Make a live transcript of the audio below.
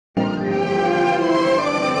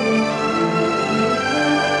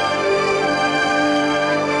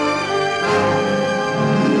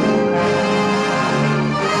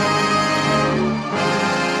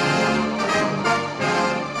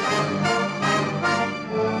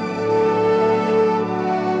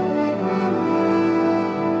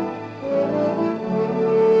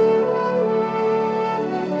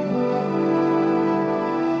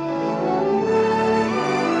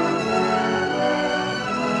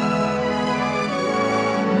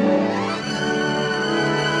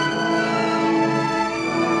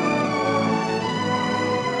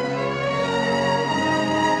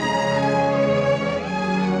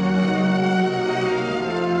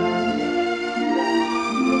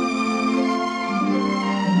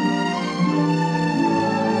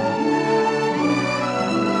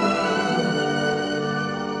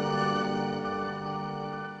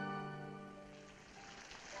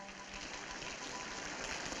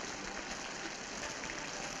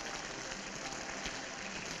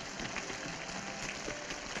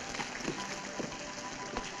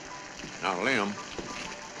Liam,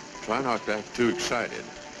 try not to act too excited.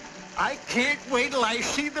 I can't wait till I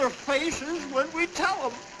see their faces when we tell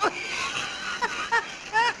them.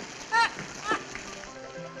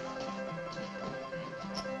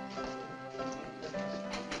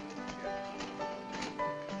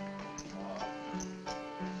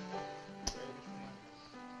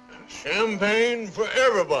 Champagne for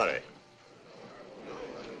everybody.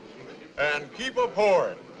 And keep a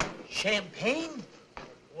pouring. Champagne?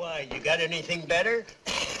 Why, you got anything better?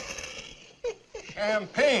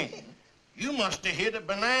 Champagne? You must have hit a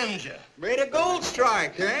bonanza. Made a gold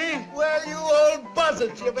strike, eh? Well, you old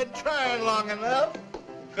buzzards, you've been trying long enough.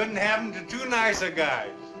 Couldn't happen to two nicer guys.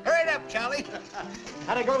 Hurry it up, Charlie.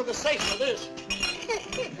 Had to go to the station for this.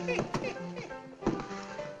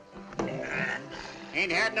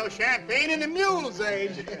 Ain't had no champagne in the mule's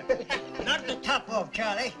age. Knock the top off,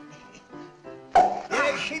 Charlie.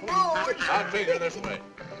 There she goes. I'll take her this way.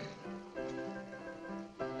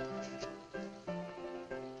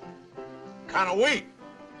 Kind of weak.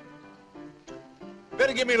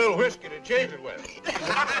 Better give me a little whiskey to change it with.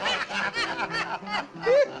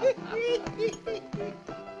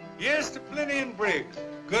 Here's to Plenty and Briggs.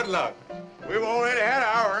 Good luck. We've already had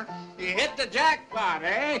ours. You hit the jackpot,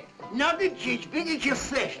 eh? Nuggets as big as your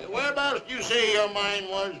fist. Whereabouts do you say your mine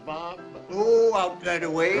was, Bob? Oh, out that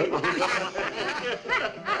way.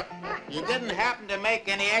 You didn't happen to make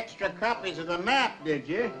any extra copies of the map, did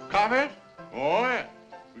you? Copies? Oh, yeah.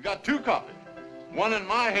 We got 2 copies. One in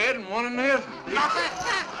my head and one in his.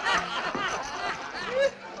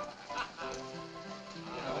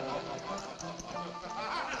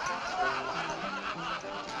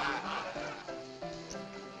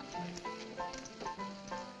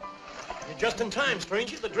 You're just in time,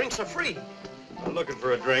 stranger. The drinks are free. I'm looking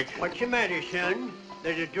for a drink. What's the matter, son?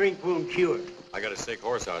 There's a drink won't cure. I got a sick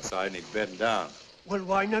horse outside and he's bedding down. Well,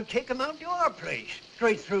 why not take him out to our place?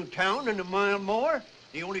 Straight through town and a mile more.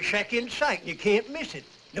 The only shack in sight, and you can't miss it.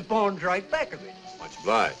 The barn's right back of it. Much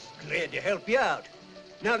obliged. Glad to help you out.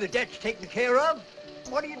 Now that that's taken care of,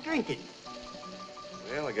 what are you drinking?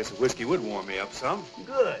 Well, I guess a whiskey would warm me up some.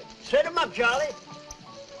 Good. Set him up, Charlie.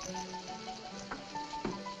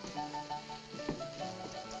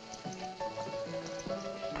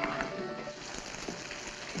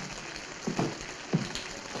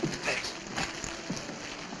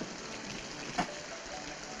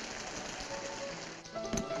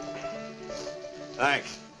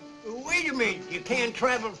 Thanks. Wait a minute. You can't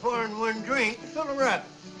travel far in one drink. Fill her up.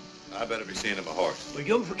 I better be seeing him a horse. Well,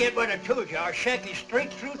 don't forget what I told you. Our shack is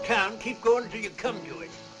straight through town. Keep going until you come to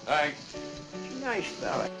it. Thanks. Nice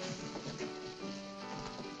fella.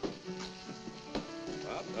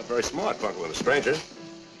 Well, not very smart fucking with a stranger.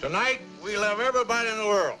 Tonight, we love everybody in the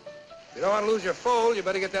world. If you don't want to lose your foal, you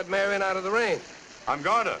better get that mare in out of the rain. I'm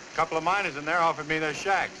going to. A couple of miners in there offered me their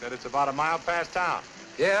shack. Said it's about a mile past town.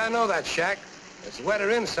 Yeah, I know that shack. It's wetter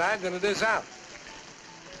inside than it is out.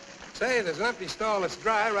 Say, there's an empty stall that's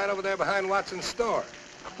dry right over there behind Watson's store.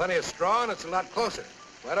 Plenty of straw, and it's a lot closer.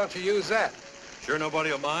 Why don't you use that? Sure nobody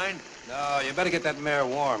will mind? No, you better get that mare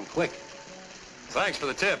warm, quick. Thanks for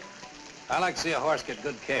the tip. I like to see a horse get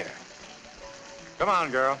good care. Come on,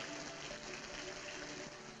 girl.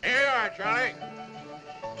 Here you are, Charlie.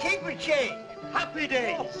 Keep it change. Happy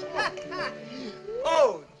days.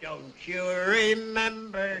 Oh, don't you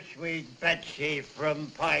remember sweet Betsy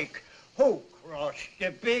from Pike, who crossed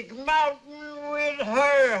the big mountain with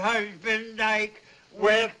her husband Ike,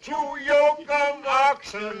 with 2 yoke of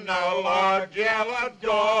oxen, a large yellow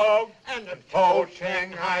dog, and a tall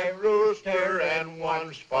Shanghai rooster, and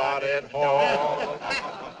 1 spotted hog.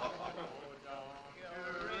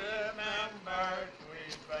 Remember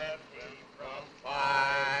sweet Betsy from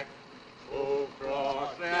Pike, who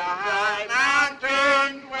crossed the high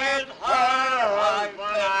mountain with her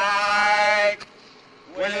husband Ike,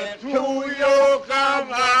 with 2 yoke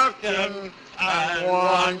of oxen and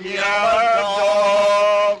 1 yellow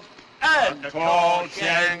dog, and a tall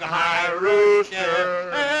Shanghai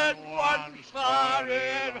rooster, and 1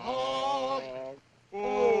 spotted hog.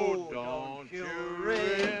 Oh, don't you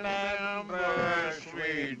remember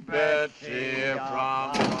sweet Betsy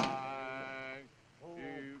from Pike, who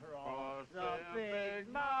crossed the big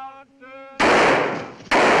mountain?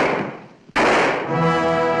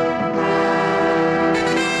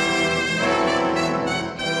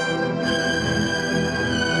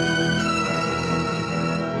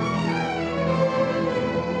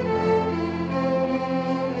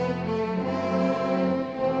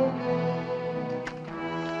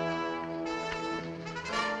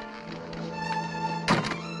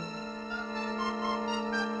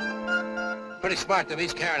 Pretty smart to be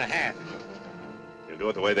carrying a hand. You'll do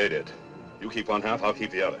it the way they did. You keep one half, I'll keep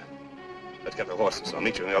the other. Let's get the horses. I'll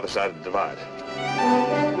meet you on the other side of the divide.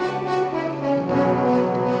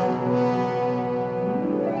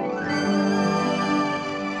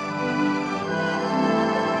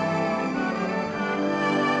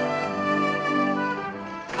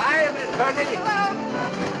 Hi, Miss Purdy. Hello.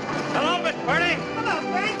 Hello, Miss Purdy. Hello,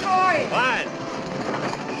 Frank. How are you? Fine.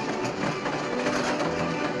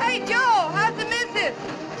 Hey, Joe, how's the missus?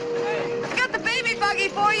 Hey. Got the baby buggy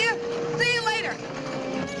for you. See you later.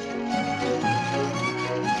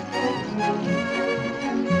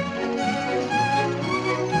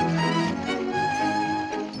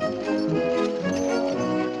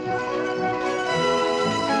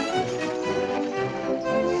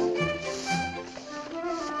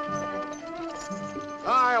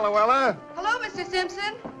 Hi, Luella. Hello, Mr.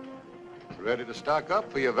 Simpson. Ready to stock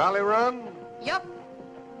up for your valley run? Yup.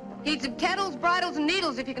 Need some kettles, bridles, and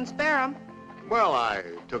needles if you can spare 'em. Well, I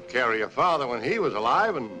took care of your father when he was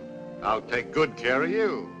alive, and I'll take good care of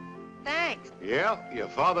you. Thanks. Yeah, your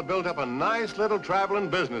father built up a nice little traveling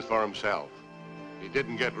business for himself. He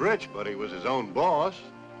didn't get rich, but he was his own boss.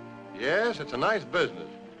 Yes, it's a nice business.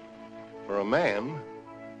 For a man.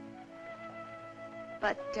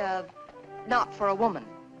 But, not for a woman.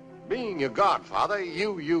 Being your godfather,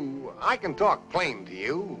 I can talk plain to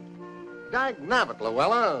you. Dagnabbit,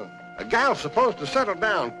 Luella. A gal's supposed to settle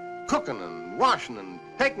down, cooking and washing and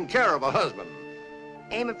taking care of a husband.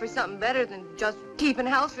 Aiming for something better than just keeping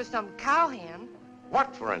house for some cowhand.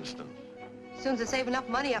 What, for instance? As soon as I save enough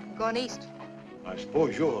money, I'm going east. I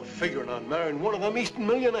suppose you're figuring on marrying one of them Eastern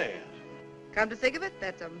millionaires. Come to think of it,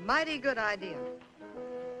 that's a mighty good idea.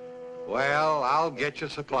 Well, I'll get you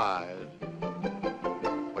supplies.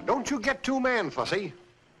 But don't you get too man-fussy.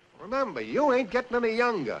 Remember, you ain't getting any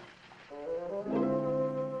younger.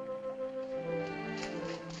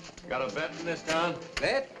 Got a bet in this town?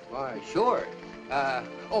 Bet? Why, sure.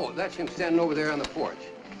 Oh, that's him standing over there on the porch.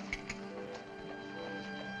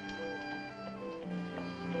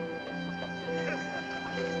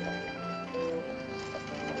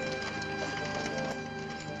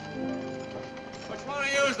 Which one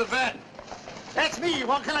of you is the vet? That's me.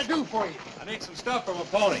 What can I do for you? I need some stuff from a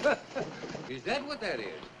pony. Is that what that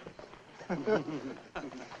is?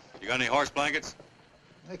 You got any horse blankets?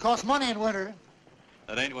 They cost money in winter.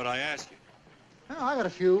 That ain't what I asked you. Oh, I got a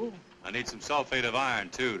few. I need some sulfate of iron,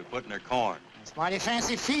 too, to put in her corn. It's mighty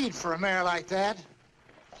fancy feed for a mare like that.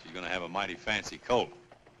 She's gonna have a mighty fancy colt.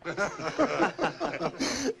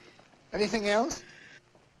 Anything else?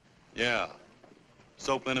 Yeah.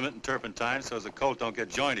 Soap liniment and turpentine so as the colt don't get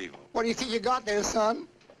joint evil. What do you think you got there, son?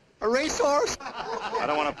 A racehorse? I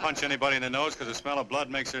don't want to punch anybody in the nose because the smell of blood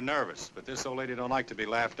makes her nervous. But this old lady don't like to be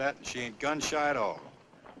laughed at, and she ain't gun-shy at all.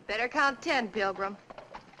 Better count 10, Pilgrim.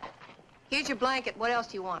 Here's your blanket. What else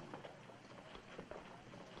do you want?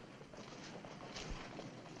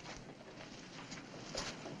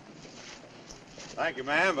 Thank you,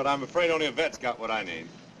 ma'am, but I'm afraid only a vet's got what I need.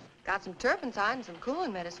 Got some turpentine and some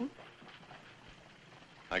cooling medicine.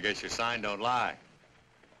 I guess your sign don't lie.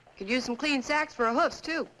 Could use some clean sacks for her hoofs,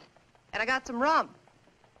 too. And I got some rum.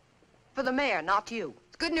 For the mare, not you.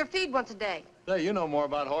 It's good in your feed once a day. Say, you know more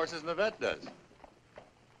about horses than the vet does.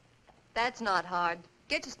 That's not hard.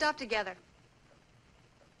 Get your stuff together.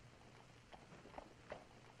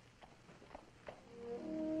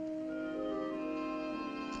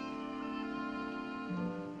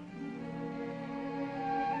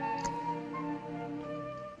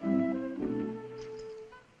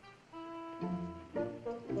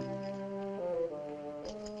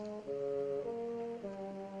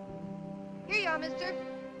 Here you are, mister.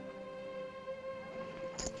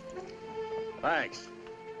 Thanks.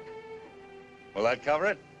 Will that cover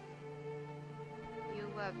it? You,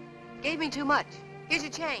 gave me too much. Here's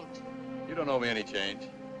your change. You don't owe me any change.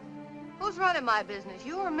 Who's running my business,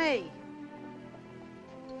 you or me?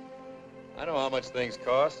 I know how much things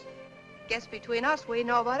cost. Guess between us, we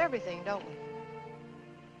know about everything, don't we?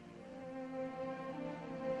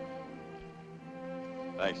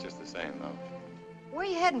 Thanks just the same, though. Where are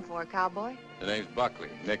you heading for, cowboy? The name's Buckley,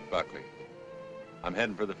 Nick Buckley. I'm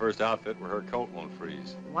heading for the first outfit where her colt won't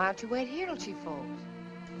freeze. Why don't you wait here till she folds?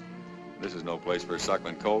 This is no place for a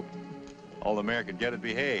suckling colt. All the mare could get would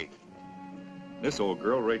be hay. This old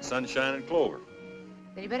girl rates sunshine and clover.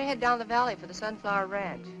 Then you better head down the valley for the Sunflower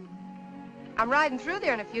Ranch. I'm riding through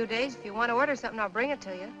there in a few days. If you want to order something, I'll bring it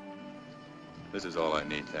to you. This is all I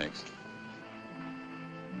need, thanks.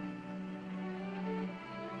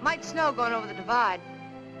 Might snow going over the divide.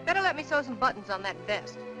 Better let me sew some buttons on that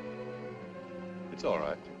vest. It's all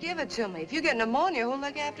right. Give it to me. If you get pneumonia, who'll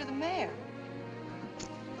look after the mare?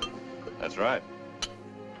 That's right.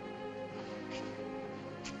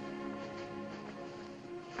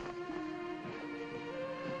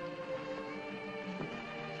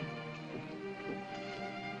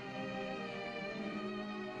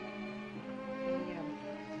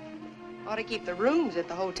 Ought to keep the rooms at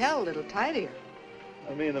the hotel a little tidier.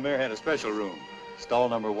 Me and the mayor had a special room. Stall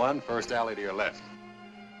number 1, first alley to your left.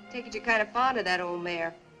 Take it you're kind of fond of that old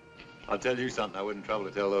mare. I'll tell you something I wouldn't trouble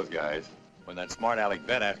to tell those guys. When that smart aleck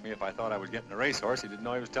vet asked me if I thought I was getting a racehorse, he didn't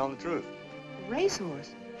know he was telling the truth. A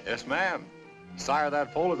racehorse? Yes, ma'am. Sire of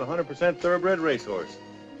that foal is a 100% thoroughbred racehorse.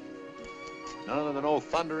 None other than old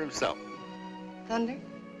Thunder himself. Thunder?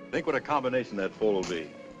 Think what a combination that foal will be.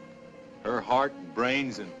 Her heart,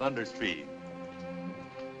 brains, and Thunder's speed.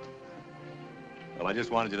 Well, I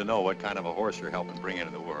just wanted you to know what kind of a horse you're helping bring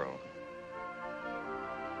into the world.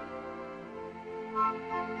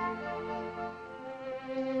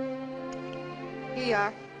 Here you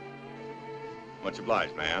are. Much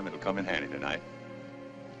obliged, ma'am. It'll come in handy tonight.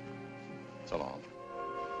 So long.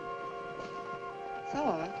 So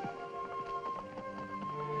long.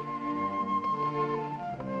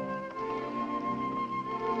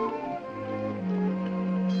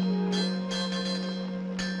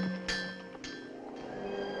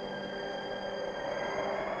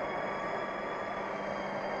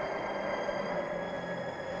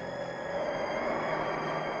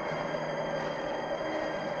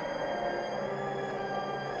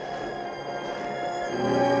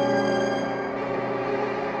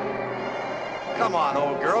 Come on,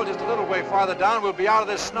 old girl. Just a little way farther down, we'll be out of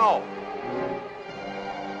this snow.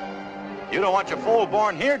 You don't want your foal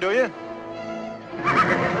born here, do you?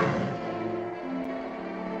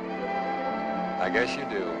 I guess you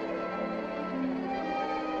do.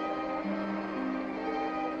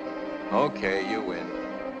 Okay, you win.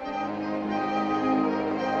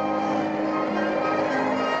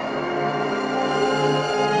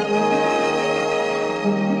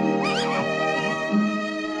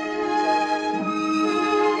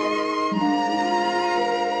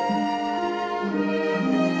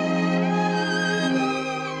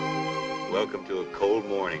 Welcome to a cold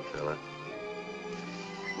morning, fella.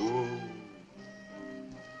 Ooh.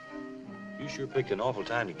 You sure picked an awful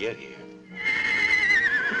time to get here.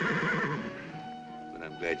 But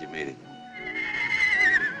I'm glad you made it.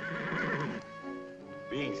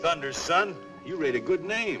 Being Thunder's son, you rate a good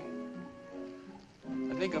name.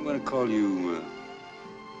 I think I'm gonna call you,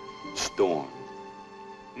 Storm.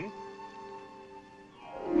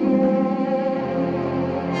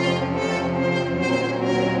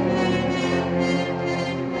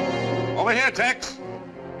 Over here, Tex.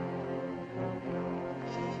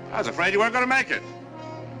 I was afraid you weren't going to make it.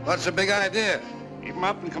 What's the big idea? Keep him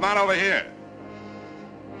up and come on over here.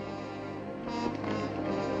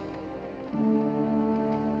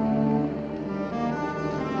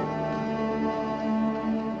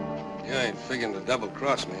 You ain't figuring to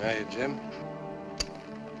double-cross me, are you, Jim?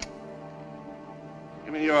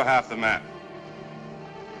 Give me your half the map.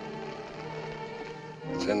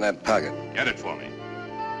 It's in that pocket. Get it for me.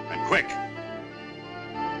 And quick.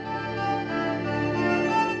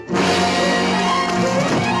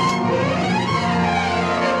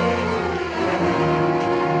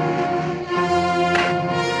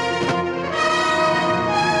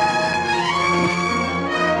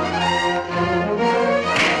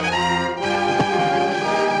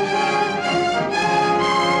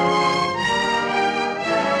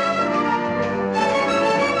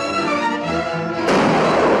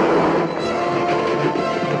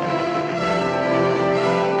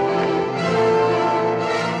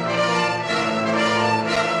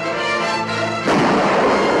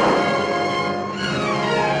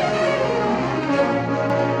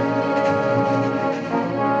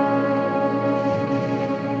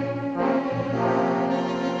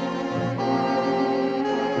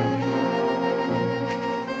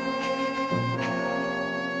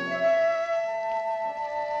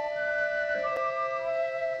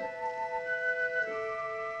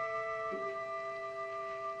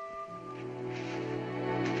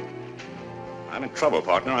 I'm in trouble,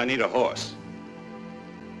 partner. I need a horse.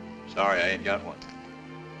 Sorry, I ain't got one.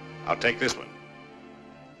 I'll take this one.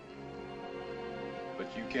 But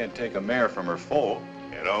you can't take a mare from her foal.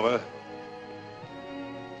 Get over.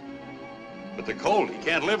 But the colt, he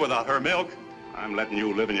can't live without her milk. I'm letting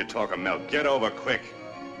you live and you talk of milk. Get over quick.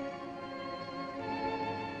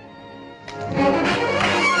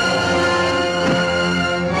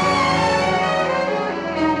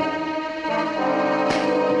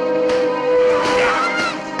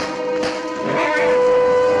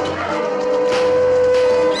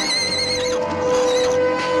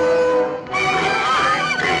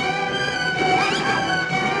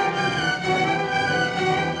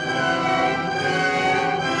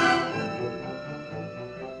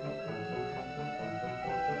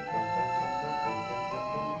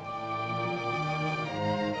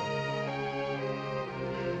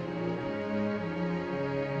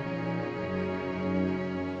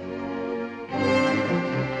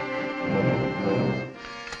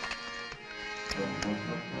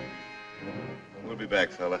 back,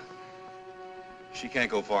 fella. She can't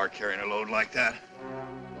go far carrying a load like that.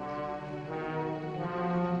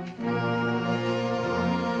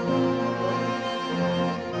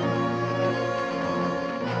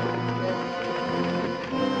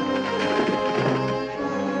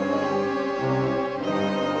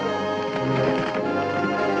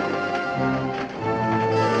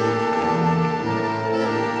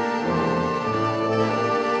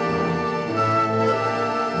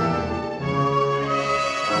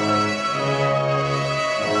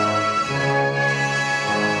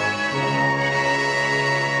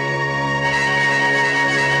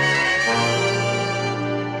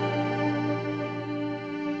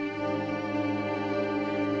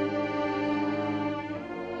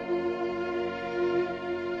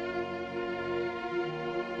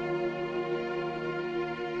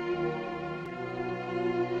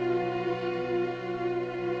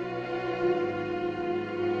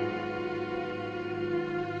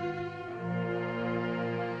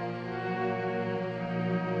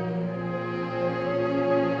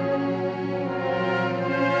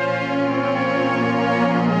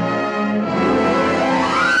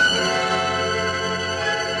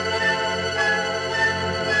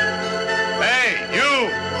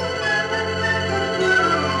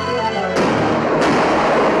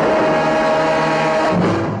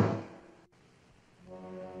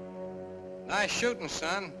 Nice shooting,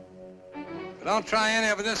 son. But don't try any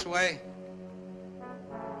of it this way.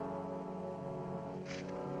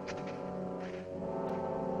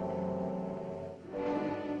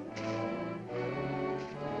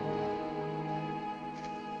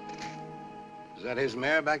 Is that his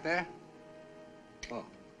mare back there? Oh.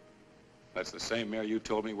 That's the same mare you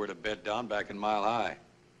told me where to bed down back in Mile High.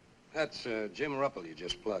 That's Jim Ruppel you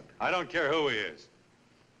just plugged. I don't care who he is.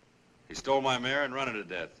 He stole my mare and run her to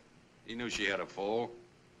death. He knew she had a foal.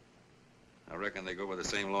 I reckon they go by the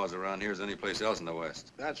same laws around here as any place else in the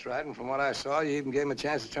West. That's right, and from what I saw, you even gave him a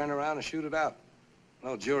chance to turn around and shoot it out.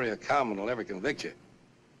 No jury or cowman will ever convict you.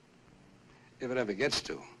 If it ever gets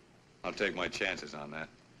to. I'll take my chances on that.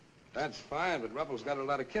 That's fine, but Ruppel's got a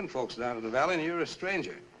lot of kinfolks down in the valley, and you're a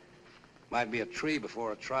stranger. Might be a tree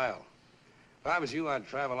before a trial. If I was you, I'd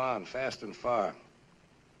travel on, fast and far.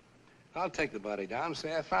 I'll take the body down and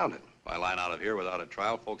say I found it. If I line out of here without a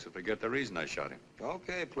trial, folks will forget the reason I shot him.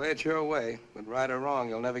 Okay, play it your way, but right or wrong,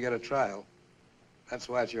 you'll never get a trial. That's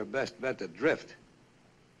why it's your best bet to drift.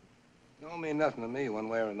 Don't mean nothing to me one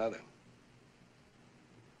way or another.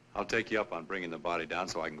 I'll take you up on bringing the body down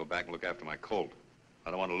so I can go back and look after my colt. I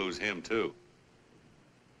don't want to lose him, too.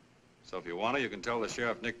 So if you want to, you can tell the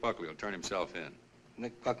sheriff Nick Buckley will turn himself in.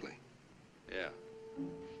 Nick Buckley? Yeah.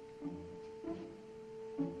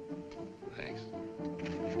 Thanks.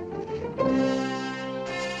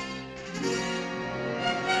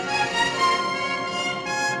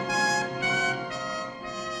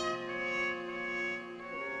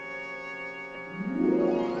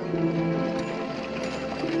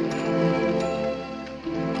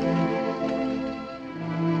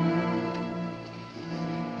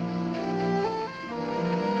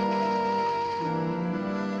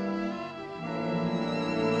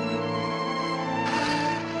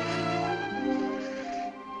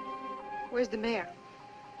 Where's the mare?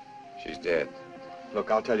 She's dead. Look,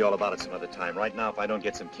 I'll tell you all about it some other time. Right now, if I don't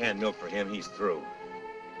get some canned milk for him, he's through.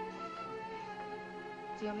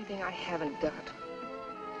 It's the only thing I haven't got.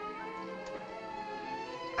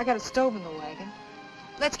 I got a stove in the wagon.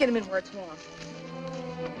 Let's get him in where it's warm.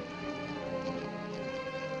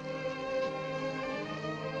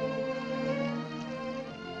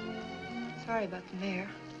 Sorry about the mare.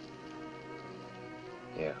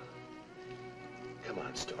 Yeah. Come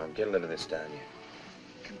on, Storm. Get a little of this down you.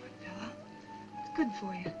 Come on, fella. It's good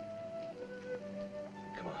for you.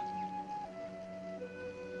 Come on.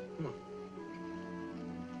 Come on.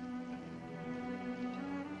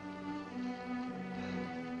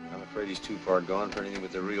 I'm afraid he's too far gone for anything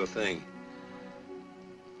but the real thing.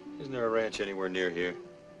 Isn't there a ranch anywhere near here?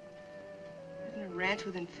 There's a ranch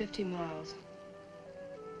within 50 miles.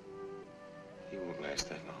 He won't last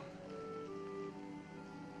that long.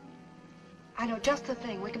 I know just the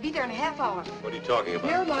thing. We could be there in a half hour. What are you talking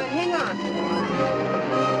about? Never mind. Hang on.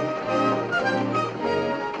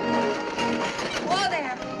 Whoa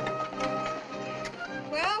there.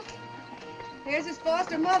 Well, here's his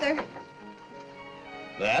foster mother.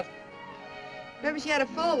 That? Remember she had a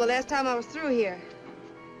foal the last time I was through here.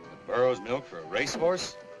 The Burroughs milk for a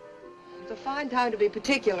racehorse? It's a fine time to be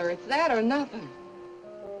particular. It's that or nothing.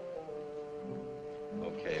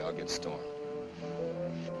 Okay, I'll get Storm.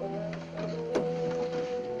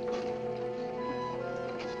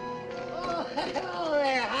 Oh, hello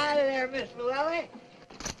there. Hi there. there, Miss Llewellyn.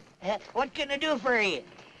 What can I do for you?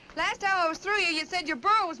 Last time I was through you said your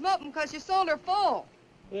burro was molting because you sold her full.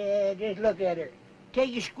 Yeah, just look at her.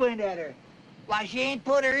 Take a squint at her. Why, she ain't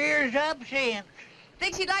put her ears up since.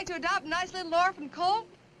 Think she'd like to adopt a nice little orphan colt?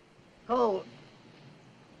 Colt.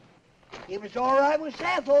 If it's all right with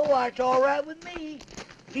Sappho, why, it's all right with me.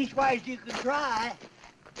 Leastwise, you can try.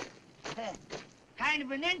 Kind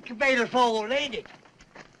of an incubator foal, ain't it?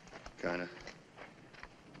 Kinda.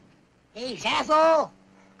 Hey, Sappho,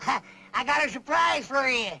 I got a surprise for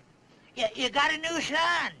you. You got a new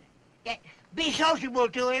son. Yeah, be sociable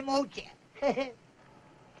to him, won't you? They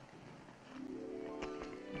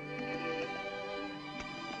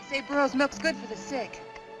say burro's milk's good for the sick.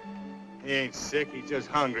 He ain't sick, he's just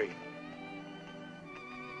hungry.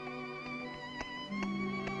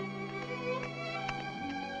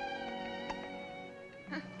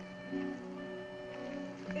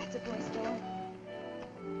 That's a boy, Storm.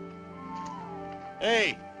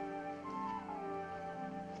 Hey!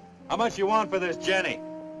 How much you want for this Jenny?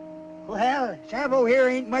 Well, Sappho here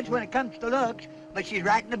ain't much when it comes to looks, but she's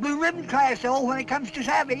right in the blue ribbon class, though, when it comes to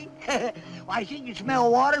savvy. Why, she can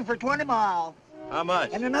smell water for 20 miles. How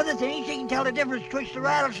much? And another thing, she can tell the difference between the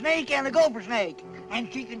rattlesnake and the gopher snake.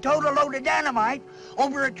 And she can tote a load of dynamite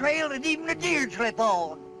over a trail that even a deer'd slip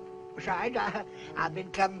on. Besides, I've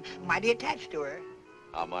become mighty attached to her.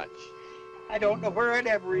 How much? I don't know where I'd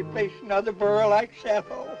ever replace another burro like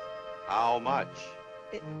Sappho. How much?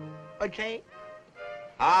 What'd you say?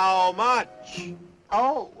 How much?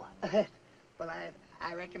 Oh, well,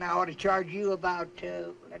 I reckon I ought to charge you about,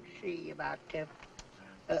 let's see, about $3.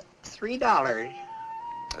 I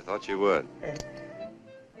thought you would.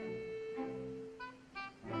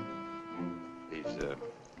 These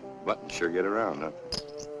buttons sure get around, huh?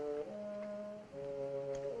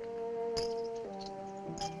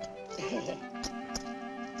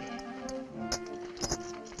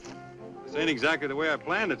 This ain't exactly the way I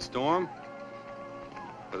planned it, Storm.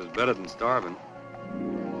 But it's better than starving.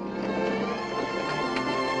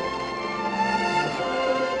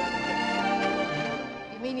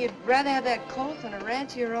 You mean you'd rather have that colt than a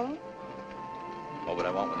ranch of your own? What would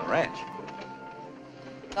I want with a ranch?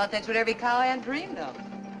 Thought that's what every cowhand dreamed of.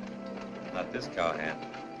 Not this cowhand.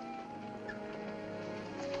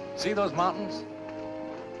 See those mountains?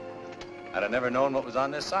 I'd have never known what was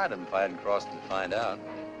on this side of them if I hadn't crossed them to find out.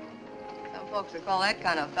 Some folks would call that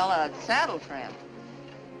kind of fella a saddle tramp.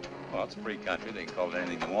 Well, it's free country. They can call it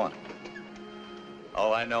anything they want.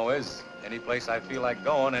 All I know is, any place I feel like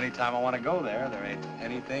going, anytime I want to go there, there ain't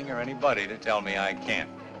anything or anybody to tell me I can't.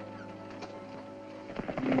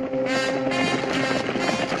 See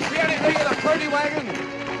anything in the Purdy wagon?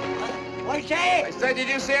 What's that? I said, did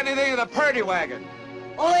you see anything in the Purdy wagon?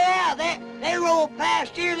 Oh, yeah, they rolled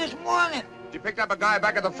past here this morning. You picked up a guy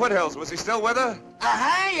back at the foothills. Was he still with her?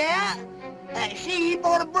 Uh-huh, yeah. See, he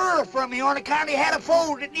bought a burro from me on account he had a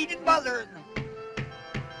foal that needed mothering.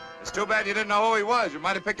 It's too bad you didn't know who he was. You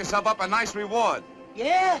might have picked yourself up a nice reward.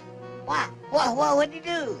 Yeah? What'd you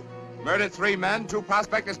do? Murdered 3 men, 2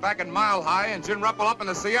 prospectors back in Mile High, and Jim Ruppel up in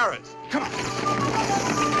the Sierras. Come on.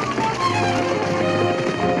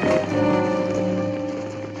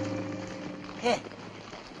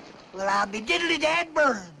 Well, I'll be diddly-dad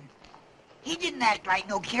burned. He didn't act like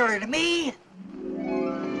no killer to me.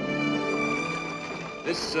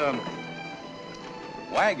 This,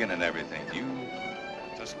 wagon and everything, you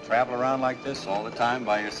just travel around like this all the time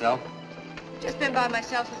by yourself? Just been by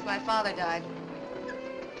myself since my father died.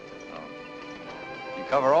 You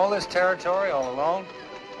cover all this territory all alone?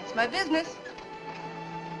 That's my business.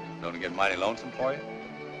 Don't it get mighty lonesome for you?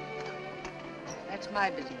 That's my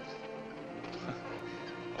business.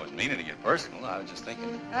 I wasn't meaning to get personal. I was just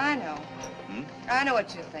thinking. I know. Hmm? I know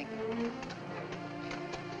what you're thinking.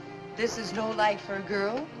 This is no life for a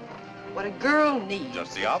girl. What a girl needs.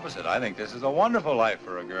 Just the opposite. I think this is a wonderful life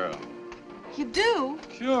for a girl. You do?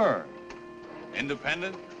 Sure.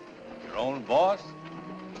 Independent, your own boss.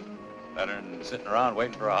 Better than sitting around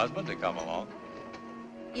waiting for a husband to come along.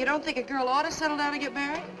 You don't think a girl ought to settle down and get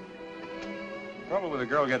married? The trouble with a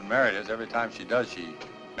girl getting married is every time she does, she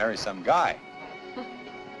marries some guy.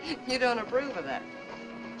 You don't approve of that.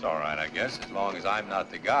 It's all right, I guess, as long as I'm not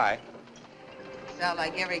the guy. Sound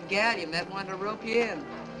like every gal you met wanted to rope you in.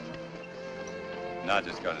 Not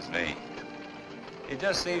just 'cause it's me. It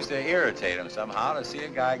just seems to irritate him somehow to see a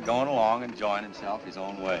guy going along enjoying himself his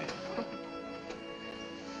own way.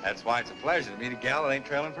 That's why it's a pleasure to meet a gal that ain't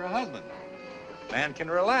trailing for a husband. Man can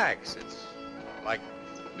relax. It's like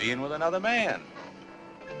being with another man.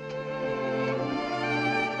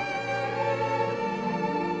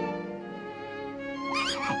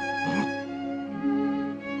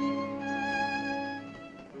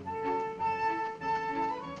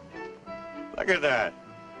 Look at that.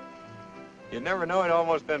 You'd never know he'd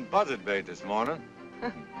almost been buzzard bait this morning.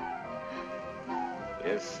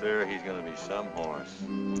 Yes, sir, he's gonna be some horse.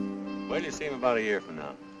 Wait till you see him about a year from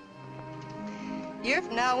now. A year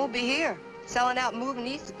from now, I won't be here. Selling out and moving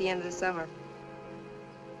east at the end of the summer.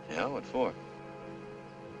 Yeah, what for?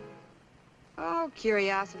 Oh,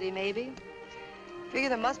 curiosity, maybe. Figure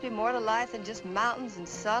there must be more to life than just mountains and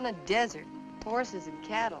sun and desert, horses and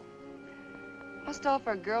cattle. Must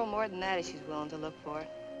offer a girl more than that if she's willing to look for it.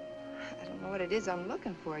 I don't know what it is I'm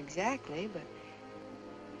looking for exactly, but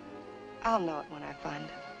I'll know it when I find it.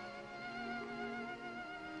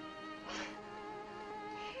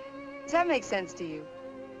 Does that make sense to you?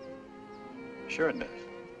 Sure it does.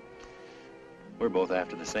 We're both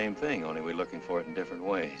after the same thing, only we're looking for it in different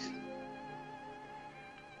ways.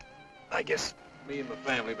 I guess me and my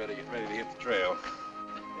family better get ready to hit the trail.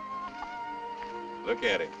 Look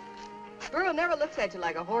at him. Burro never looks at you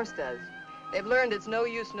like a horse does. They've learned it's no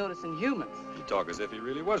use noticing humans. You talk as if he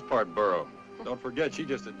really was part burro. Don't forget, she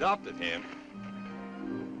just adopted him.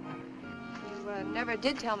 You never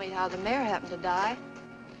did tell me how the mare happened to die.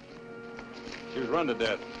 She was run to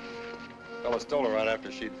death. Fella stole her right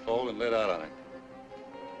after she'd foaled and lit out on him.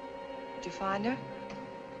 Did you find her?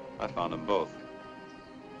 I found them both.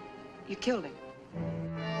 You killed him.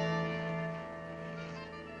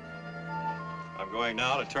 I'm going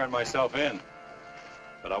now to turn myself in.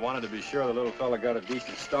 But I wanted to be sure the little fella got a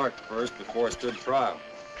decent start first before I stood trial.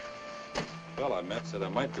 The fella I met said I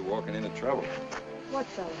might be walking into trouble. What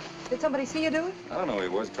fella? Did somebody see you do it? I don't know who he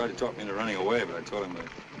was. Tried to talk me into running away, but I told him that.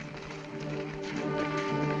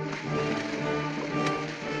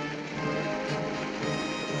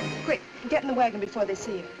 Quick, get in the wagon before they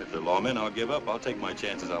see you. If they're lawmen, I'll give up. I'll take my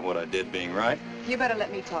chances on what I did being right. You better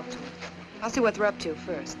let me talk to them. I'll see what they're up to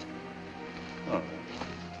first. All right.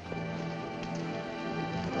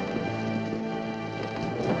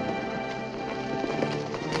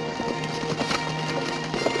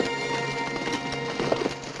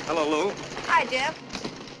 Hello, Lou. Hi, Jeff.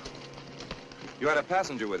 You had a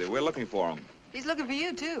passenger with you. We're looking for him. He's looking for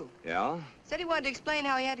you, too. Yeah? Said he wanted to explain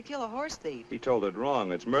how he had to kill a horse thief. He told it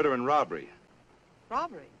wrong. It's murder and robbery.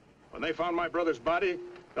 Robbery? When they found my brother's body,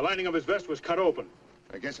 the lining of his vest was cut open.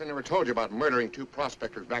 I guess I never told you about murdering two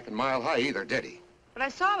prospectors back in Mile High either, did he? But I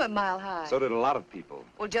saw him at Mile High. So did a lot of people.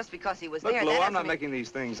 Well, just because he was Look, there, Lou, that I'm not doesn't mean- making these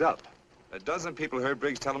things up. A dozen people heard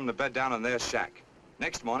Briggs tell them to bed down in their shack.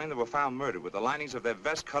 Next morning, they were found murdered with the linings of their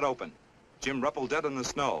vest cut open. Jim Ruppel dead in the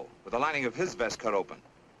snow, with the lining of his vest cut open.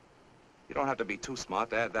 You don't have to be too smart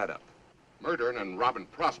to add that up. Murdering and robbing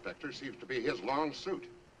prospectors seems to be his long suit.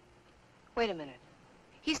 Wait a minute.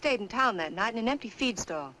 He stayed in town that night in an empty feed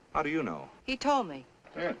stall. How do you know? He told me.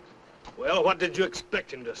 Yeah. Well, what did you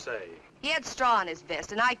expect him to say? He had straw in his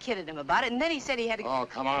vest, and I kidded him about it, and then he said he had to... Oh,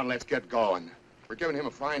 come on, let's get going. We're giving him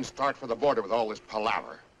a fine start for the border with all this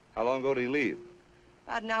palaver. How long ago did he leave?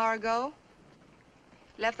 About an hour ago.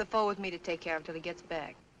 Left the foal with me to take care of till he gets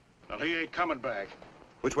back. Well, he ain't coming back.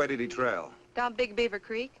 Which way did he trail? Down Big Beaver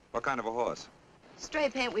Creek. What kind of a horse? Stray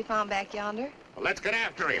paint we found back yonder. Well, let's get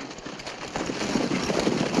after him.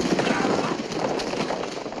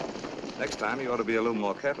 Next time, you ought to be a little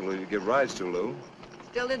more careful who you give rides to, Lou.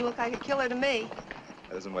 Still didn't look like a killer to me.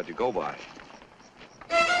 That isn't what you go by.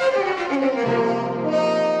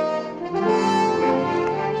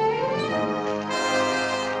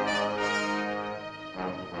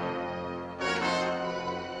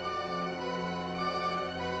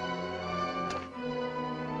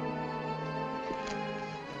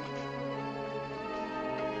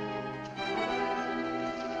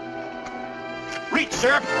 Reach,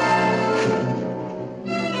 sir!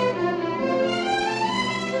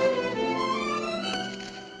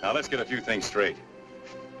 Now, let's get a few things straight.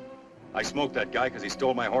 I smoked that guy because he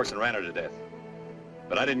stole my horse and ran her to death.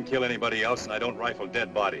 But I didn't kill anybody else, and I don't rifle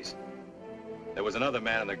dead bodies. There was another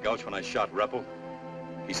man in the gulch when I shot Ruppel.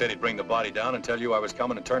 He said he'd bring the body down and tell you I was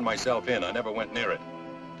coming and turn myself in. I never went near it.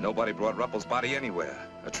 Nobody brought Ruppel's body anywhere.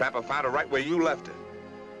 A trapper found it right where you left it.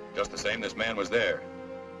 Just the same, this man was there.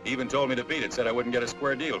 He even told me to beat it, said I wouldn't get a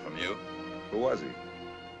square deal from you. Who was he?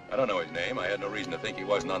 I don't know his name. I had no reason to think he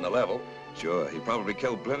wasn't on the level. Sure, he probably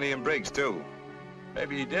killed Blindy and Briggs, too.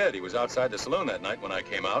 Maybe he did. He was outside the saloon that night when I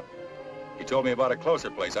came out. He told me about a closer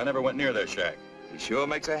place. I never went near their shack. He sure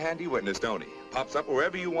makes a handy witness, don't he? Pops up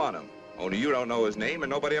wherever you want him. Only you don't know his name, and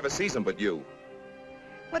nobody ever sees him but you.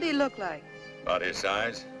 What did he look like? About his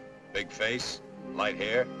size. Big face, light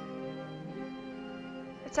hair.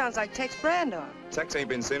 It sounds like Tex Brandon. Tex ain't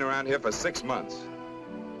been seen around here for 6 months.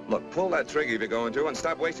 Look, pull that trigger if you're going to, and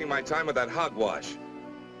stop wasting my time with that hogwash.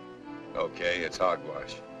 Okay, it's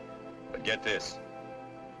hogwash. But get this.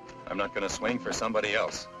 I'm not going to swing for somebody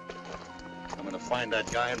else. I'm going to find that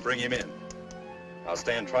guy and bring him in. I'll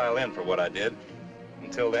stand trial in for what I did.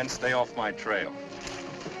 Until then, stay off my trail.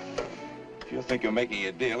 If you think you're making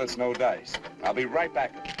a deal, it's no dice. I'll be right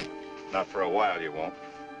back. Not for a while, you won't.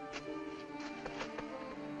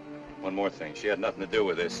 One more thing. She had nothing to do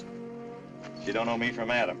with this. She don't know me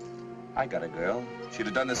from Adam. I got a girl. She'd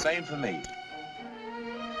have done the same for me.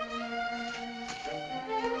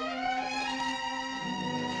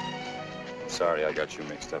 I'm sorry I got you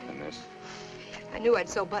mixed up in this. I knew I'd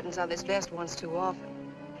sew buttons on this vest once too often.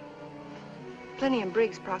 Plenty and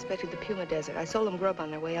Briggs prospected the Puma Desert. I sold them grub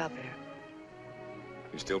on their way out there.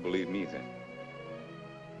 You still believe me, then?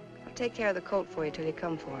 I'll take care of the colt for you till you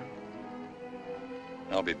come for him.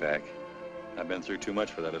 I'll be back. I've been through too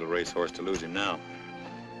much for that little racehorse to lose him now.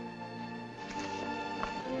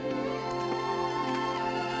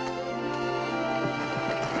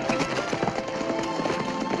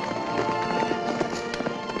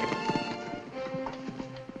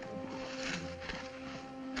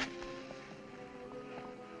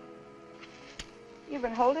 You've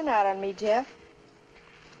been holding out on me, Jeff.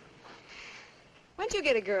 When'd you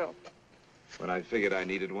get a girl? When I figured I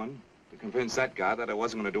needed one, to convince that guy that I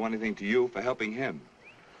wasn't going to do anything to you for helping him.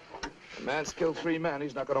 The man's killed 3 men.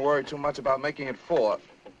 He's not going to worry too much about making it 4.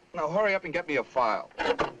 Now, hurry up and get me a file.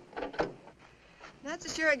 Not so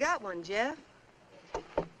sure I got one, Jeff.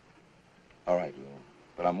 All right, Lou.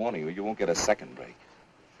 But I'm warning you, you won't get a second break.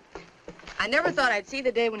 I never thought I'd see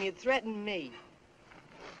the day when you'd threaten me.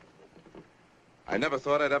 I never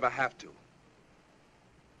thought I'd ever have to.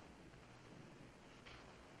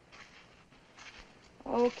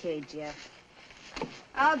 Okay, Jeff.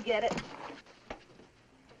 I'll get it.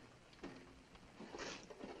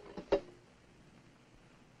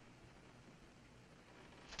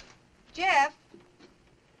 Jeff,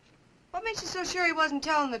 what makes you so sure he wasn't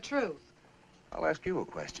telling the truth? I'll ask you a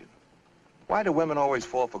question. Why do women always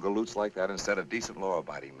fall for galoots like that instead of decent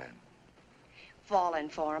law-abiding men? Falling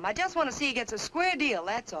for him. I just want to see he gets a square deal,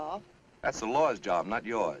 that's all. That's the law's job, not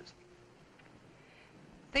yours.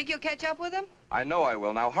 Think you'll catch up with him? I know I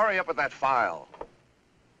will. Now hurry up with that file.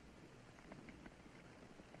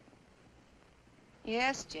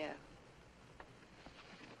 Yes, Jeff.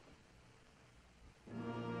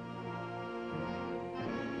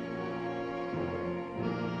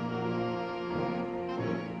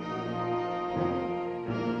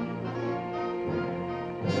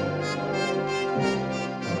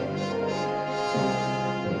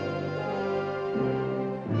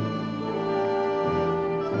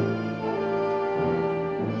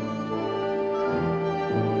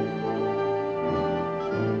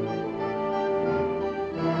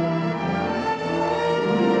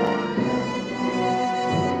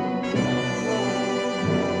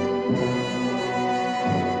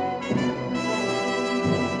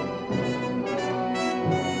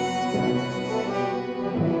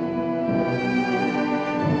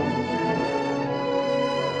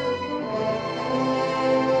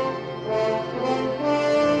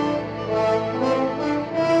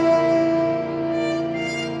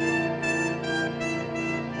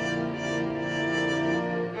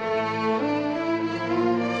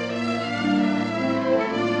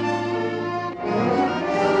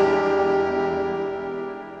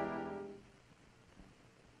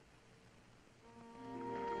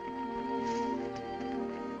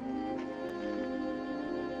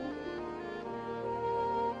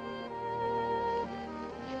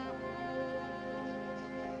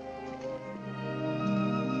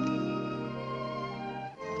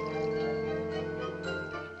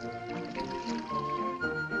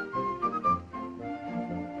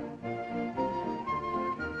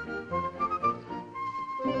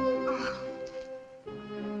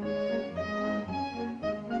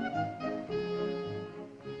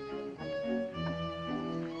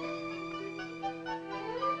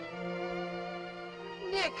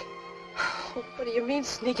 Nick! Oh, what do you mean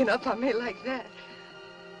sneaking up on me like that?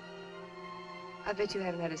 I bet you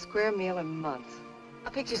haven't had a square meal in months.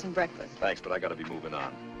 I'll pick you some breakfast. Thanks, but I gotta be moving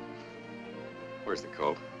on. Where's the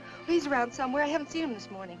colt? He's around somewhere. I haven't seen him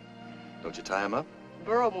this morning. Don't you tie him up?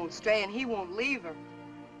 Burro won't stray and he won't leave her.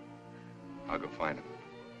 I'll go find him.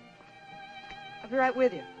 I'll be right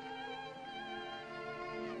with you.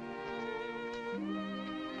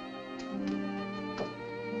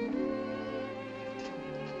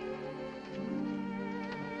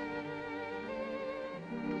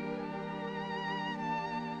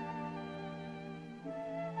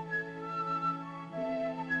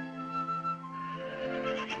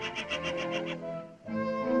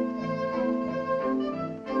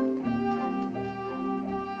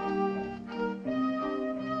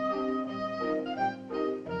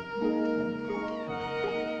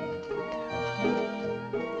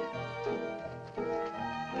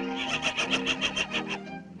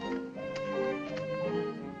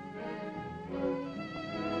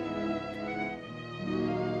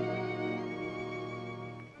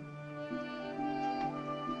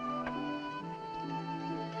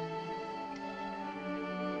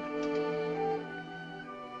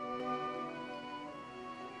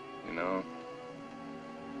 You know,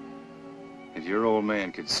 if your old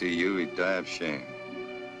man could see you, he'd die of shame.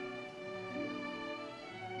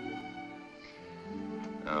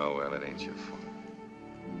 Oh, well, it ain't your fault.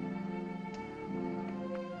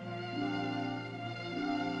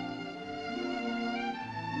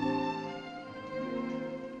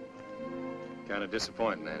 Kind of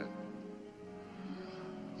disappointing, ain't it?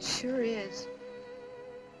 Sure is.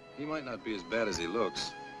 He might not be as bad as he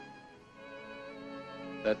looks.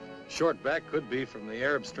 That short back could be from the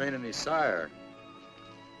Arab strain in his sire.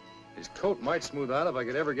 His coat might smooth out if I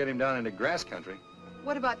could ever get him down into grass country.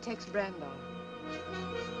 What about Tex Brando?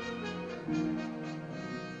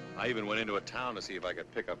 I even went into a town to see if I could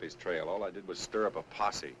pick up his trail. All I did was stir up a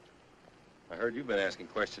posse. I heard you've been asking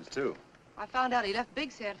questions, too. I found out he left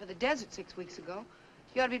Big Sand for the desert 6 weeks ago.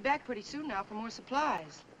 He ought to be back pretty soon now for more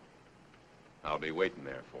supplies. I'll be waiting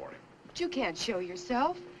there for him. But you can't show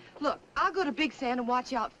yourself. Look, I'll go to Big Sand and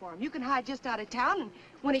watch out for him. You can hide just out of town, and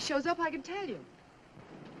when he shows up, I can tell you.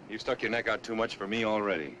 You've stuck your neck out too much for me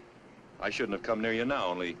already. I shouldn't have come near you now,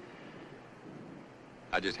 only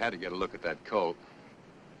I just had to get a look at that colt.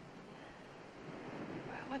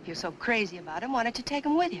 Well, if you're so crazy about him, why don't you take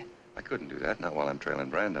him with you? I couldn't do that, not while I'm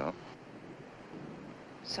trailing Brando.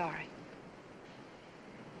 Sorry.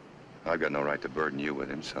 I've got no right to burden you with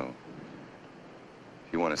him, so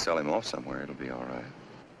if you want to sell him off somewhere, it'll be all right.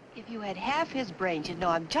 If you had half his brains, you'd know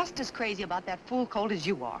I'm just as crazy about that fool colt as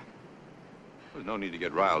you are. There's no need to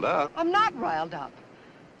get riled up. I'm not riled up.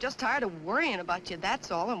 Just tired of worrying about you,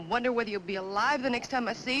 that's all, and wonder whether you'll be alive the next time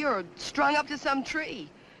I see you or strung up to some tree.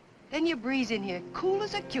 Then you breeze in here, cool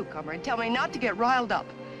as a cucumber, and tell me not to get riled up.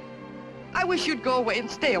 I wish you'd go away and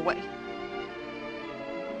stay away.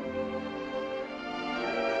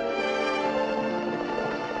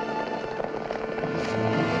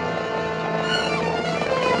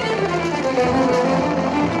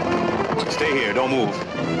 Stay here, don't move.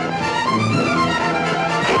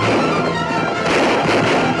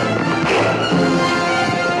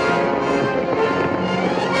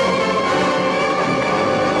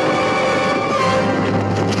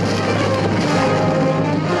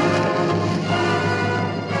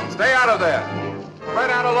 Stay out of there. Right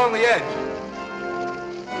out along the edge.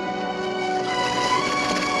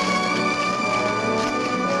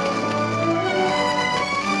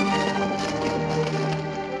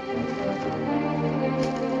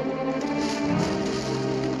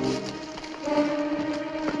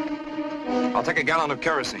 I'll take a gallon of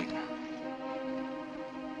kerosene.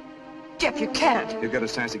 Jeff, you can't. You got a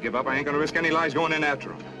chance to give up. I ain't gonna risk any lives going in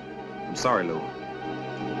after him. I'm sorry, Lou.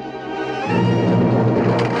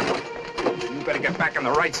 You better get back on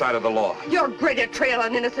the right side of the law. You're great at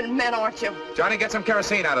trailing innocent men, aren't you? Johnny, get some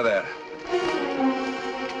kerosene out of there.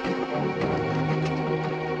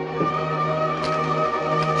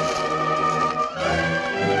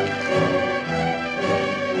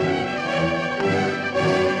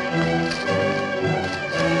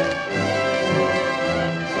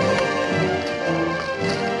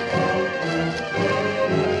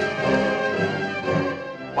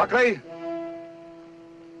 Buckley,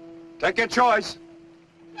 take your choice.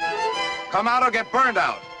 Come out or get burned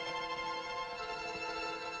out.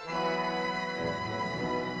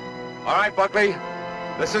 All right, Buckley,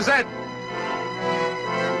 this is it.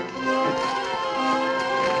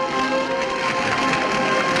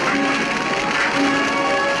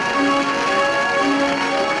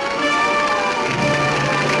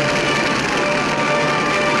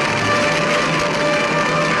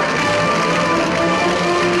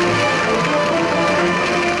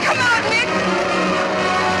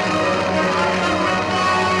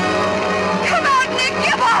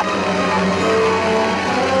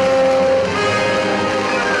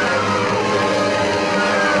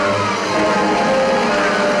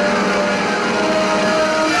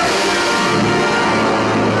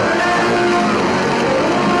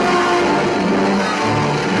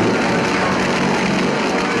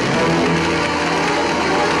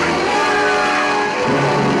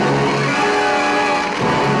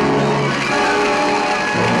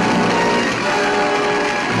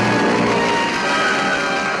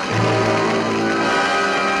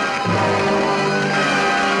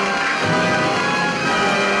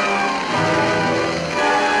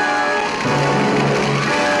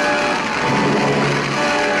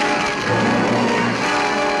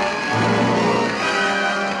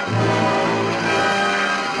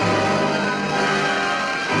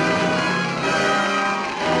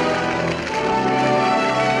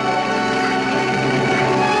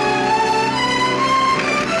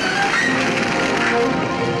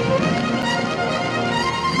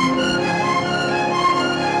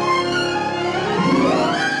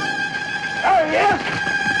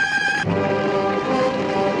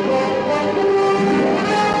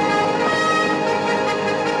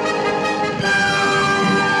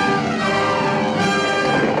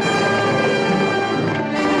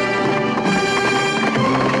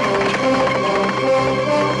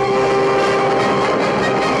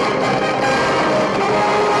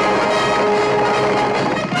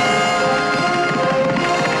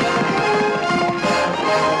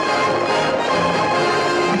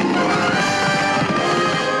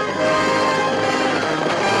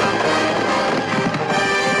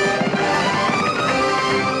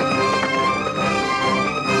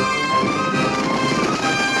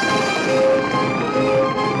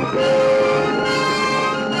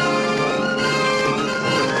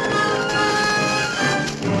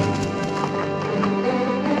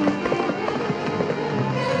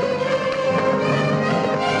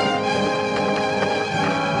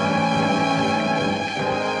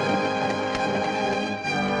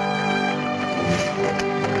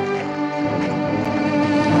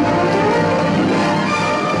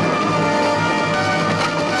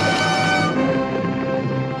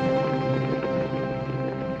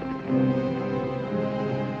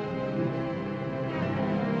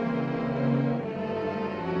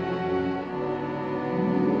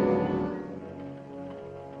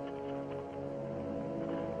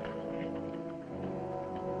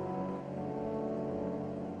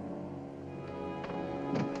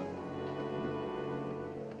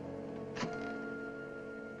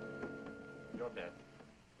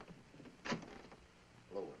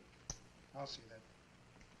 I'll see that.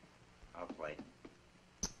 I'll play.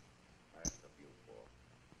 That's the view for.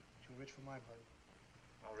 Too rich for my blood.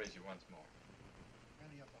 I'll raise you once more.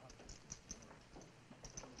 Brandy up the hot.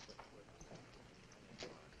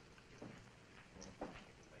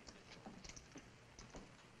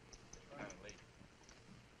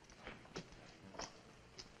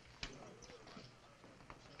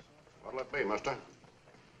 What'll it be, mister?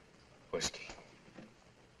 Whiskey.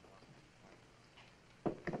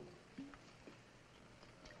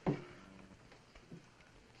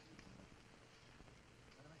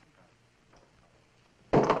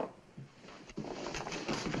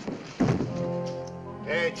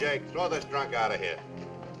 Hey, Jake, throw this drunk out of here.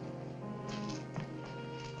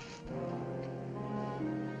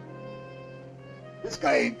 This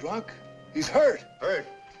guy ain't drunk. He's hurt. Hurt?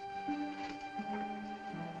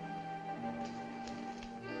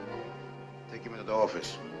 Take him into the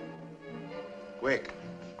office. Quick.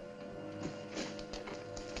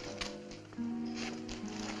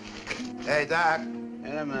 Hey, Doc.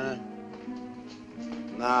 In a minute.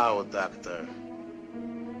 Now, doctor.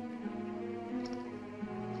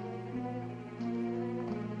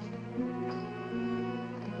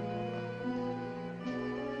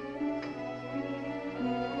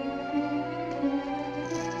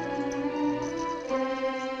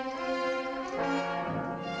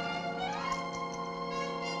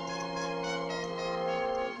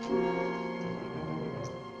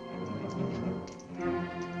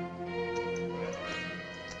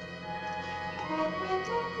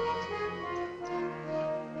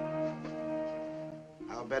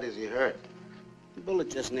 How bad is he hurt? The bullet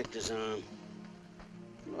just nicked his arm.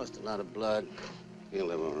 Lost a lot of blood. He'll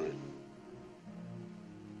live all right.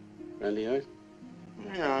 Randy hurt?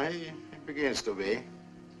 Yeah, he begins to be.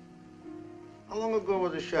 How long ago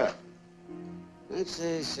was the shot? I'd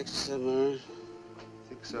say 6 or 7 hours.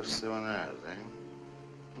 6 or 7 hours, eh?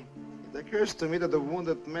 It occurs to me that the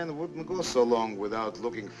wounded man wouldn't go so long without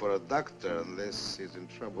looking for a doctor unless he's in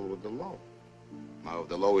trouble with the law. Now, if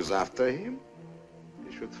the law is after him,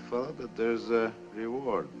 it should follow that there's a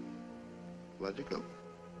reward. Logical?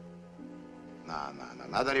 No,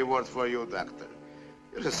 not a reward for you, doctor.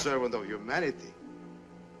 You're a servant of humanity.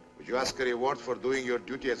 Would you ask a reward for doing your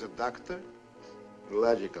duty as a doctor?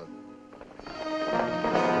 Logical.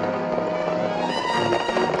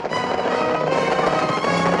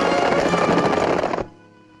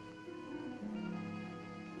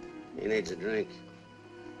 He needs a drink.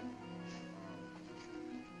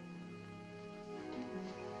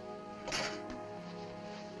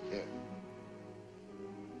 Here.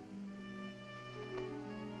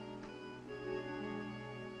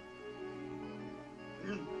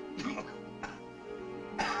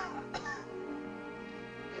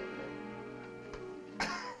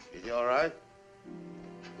 Is he all right?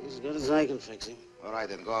 He's as good as I can fix him. All right,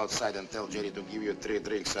 then go outside and tell Jerry to give you 3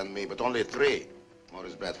 drinks on me, but only 3. More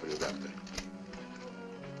is bad for you, doctor.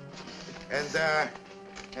 And,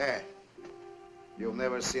 hey, you've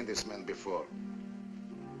never seen this man before.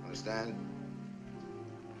 Understand?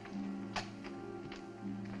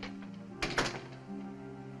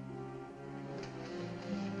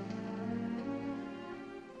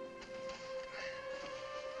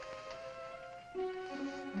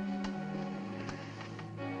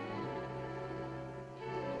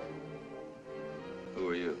 Who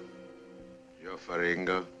are you? Joe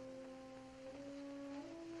Faringo.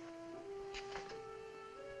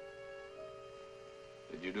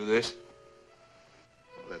 Did you do this?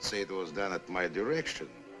 Let's say it was done at my direction.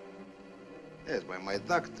 Yes, by my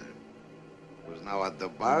doctor, who's now at the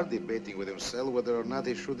bar debating with himself whether or not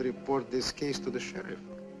he should report this case to the sheriff.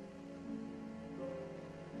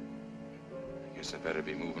 I guess I better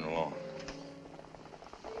be moving along.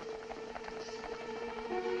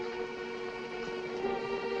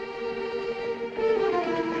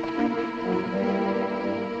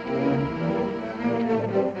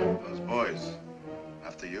 Those boys,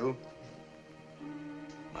 after you?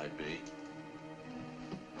 Might be.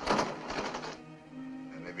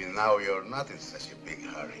 And maybe now you're not in such a big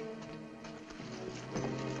hurry.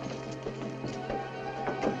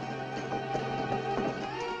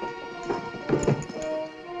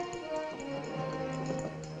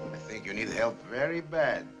 I think you need help very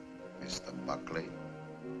bad, Mr. Buckley.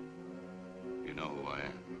 You know who I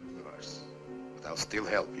am. Of course. But I'll still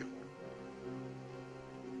help you.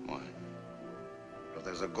 Why? But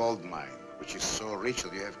there's a gold mine, which is so rich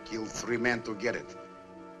that you have killed 3 men to get it.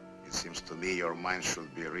 It seems to me your mine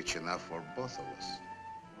should be rich enough for both of us.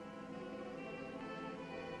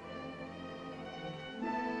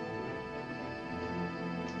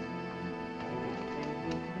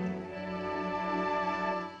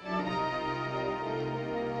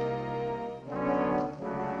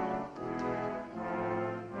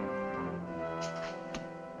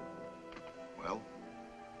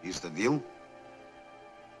 this the deal?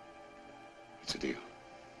 It's a deal.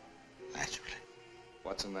 Naturally.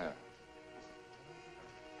 What's in there?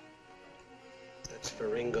 That's for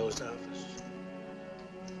Ringo's office.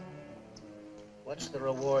 What's the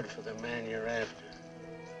reward for the man you're after?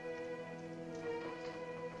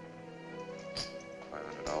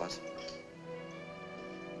 $500.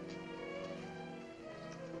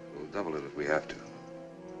 We'll double it if we have to.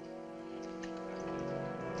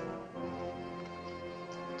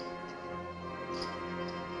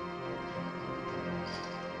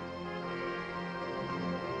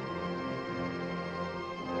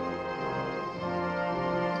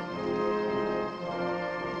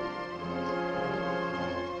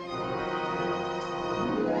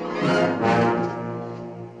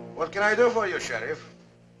 What can I do for you, Sheriff?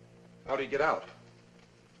 How'd he get out?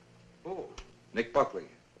 Who? Nick Buckley.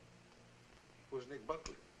 Who's Nick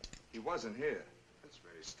Buckley? He wasn't here. That's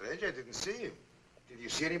very strange. I didn't see him. Did you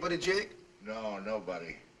see anybody, Jake? No,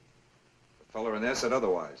 nobody. The fella in there said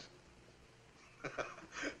otherwise.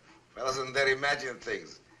 Fellas in there imagine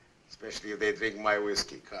things, especially if they drink my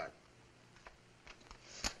whiskey. Cut.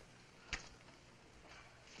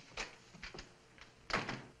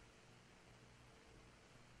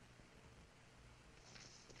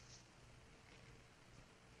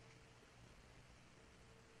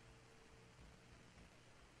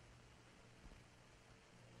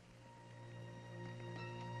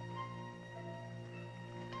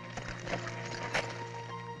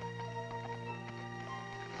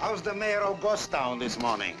 How's the mayor of Ghostown this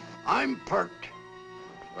morning? I'm perked.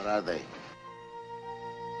 Where are they?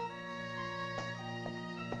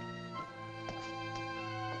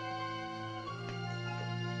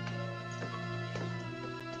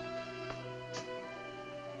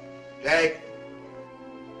 Jake!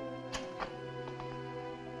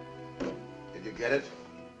 Did you get it?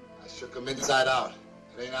 I shook him inside out.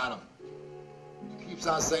 It ain't on him. He keeps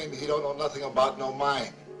on saying that he don't know nothing about no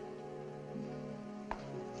mine.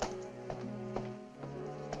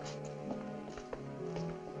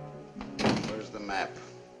 Where's the map?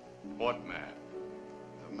 What map?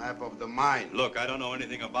 The map of the mine. Look, I don't know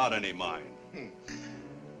anything about any mine.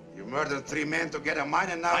 You murdered 3 men to get a mine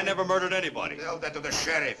and now... I never murdered anybody. Tell that to the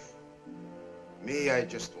sheriff. Me, I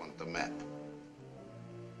just want the map.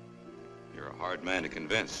 You're a hard man to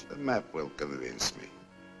convince. The map will convince me.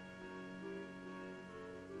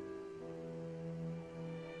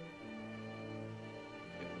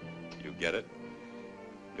 You get it?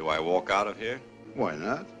 Do I walk out of here? Why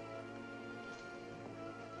not?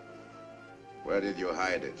 Where did you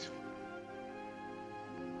hide it?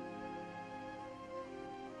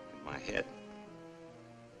 In my head.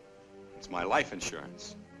 It's my life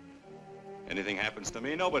insurance. Anything happens to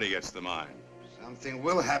me, nobody gets the mine. Something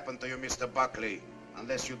will happen to you, Mr. Buckley,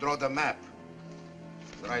 unless you draw the map.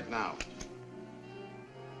 Right now.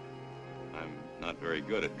 I'm not very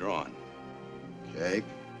good at drawing. Jake?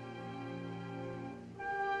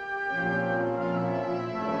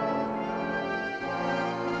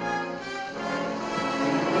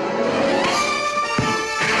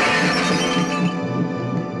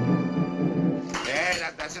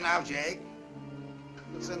 That's enough, Jake.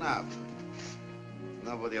 That's enough.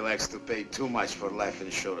 Nobody likes to pay too much for life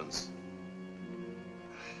insurance.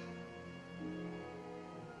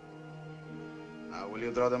 Now, will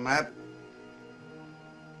you draw the map?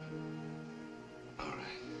 All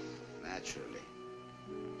right. Naturally.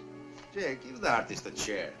 Jake, give the artist a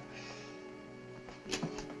chair.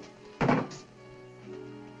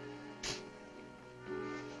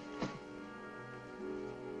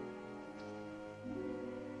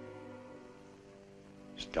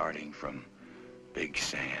 Starting from Big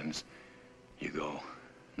Sands, you go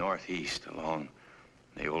northeast along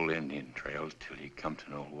the old Indian trails till you come to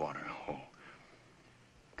an old water hole.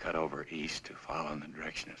 Cut over east to follow in the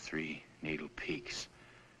direction of 3 Needle Peaks.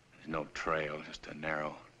 There's no trail, just a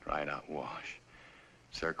narrow, dried-out wash.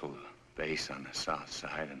 Circle the base on the south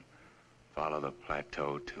side and follow the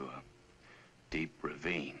plateau to a deep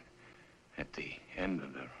ravine. At the end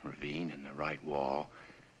of the ravine, in the right wall,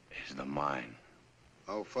 is the mine.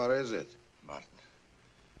 How far is it? About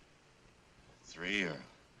 3 or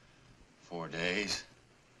 4 days.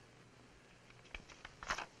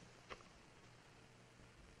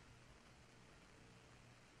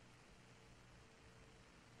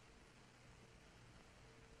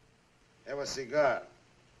 Have a cigar,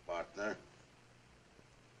 partner.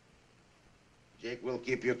 Jake will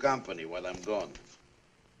keep you company while I'm gone.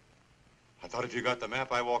 I thought if you got the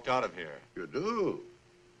map, I walked out of here. You do?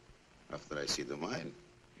 After I see the mine.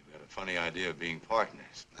 You've got a funny idea of being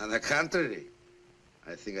partners. On the contrary,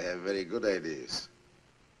 I think I have very good ideas.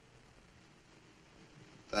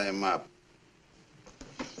 Tie him up.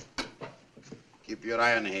 Keep your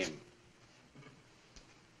eye on him.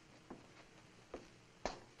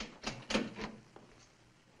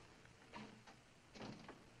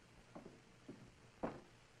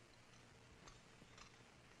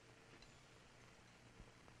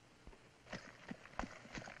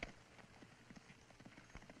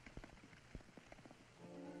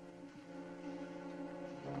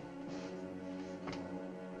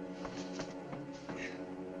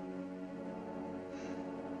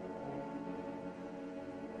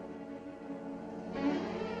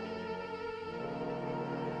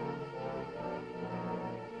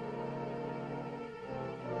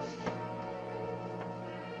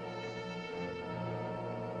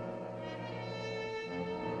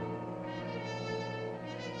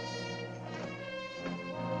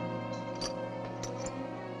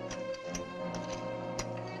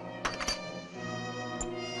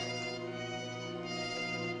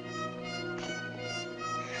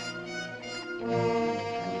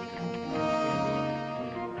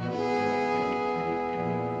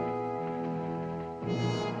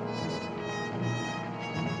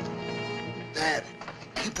 Dad,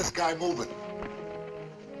 keep this guy moving.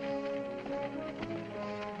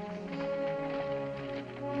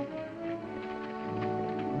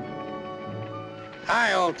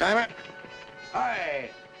 Hi, old-timer. Hi.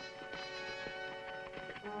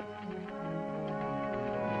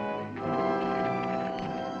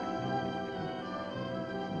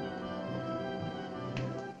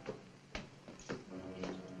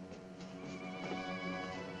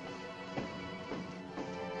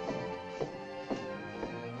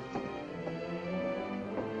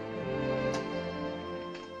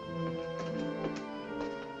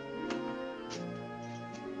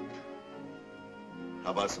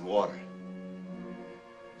 How about some water?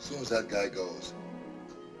 As soon as that guy goes.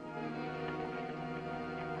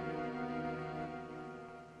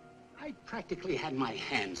 I practically had my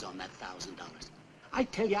hands on that $1,000. I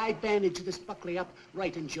tell you, I bandaged this Buckley up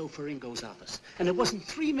right in Joe Faringo's office. And it wasn't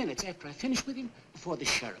 3 minutes after I finished with him before the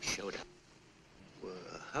sheriff showed up. Well,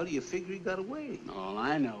 how do you figure he got away? All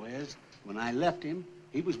I know is, when I left him,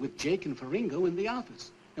 he was with Jake and Faringo in the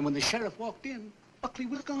office. And when the sheriff walked in, Buckley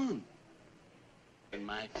was gone. And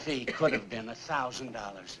my fee could have been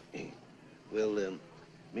 $1,000. Well,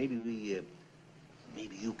 maybe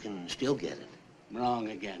you can still get it. Wrong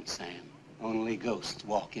again, Sam. Only ghosts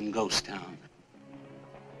walk in Ghost Town.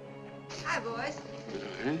 Hi, boys.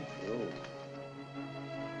 All right. Oh.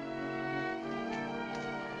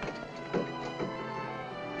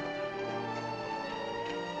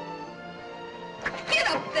 Get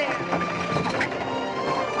up there!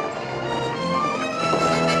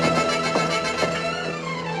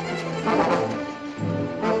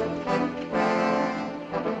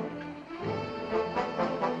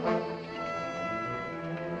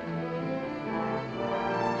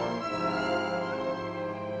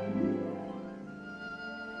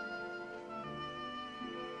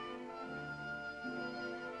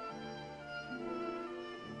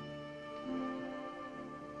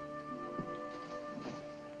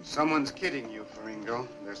 Someone's kidding you, Faringo.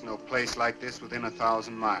 There's no place like this within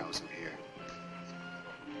 1,000 miles of here.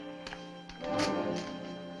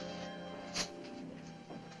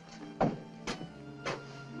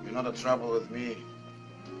 You know the trouble with me?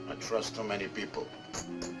 I trust too many people.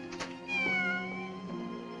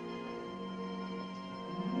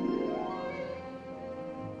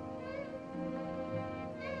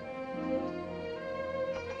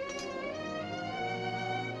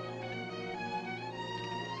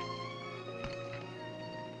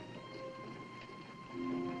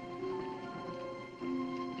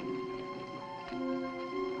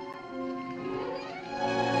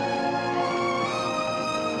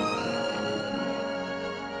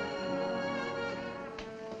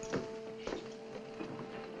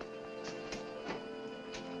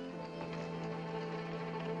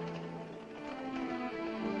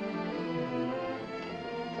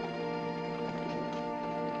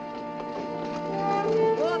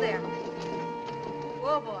 Whoa there.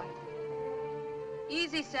 Whoa, boy.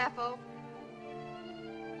 Easy, Sappho.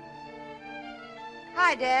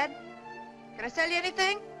 Hi, Dad. Can I sell you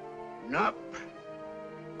anything? Nope.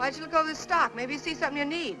 Why'd you look over the stock? Maybe you see something you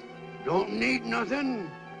need. Don't need nothing.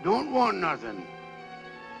 Don't want nothing.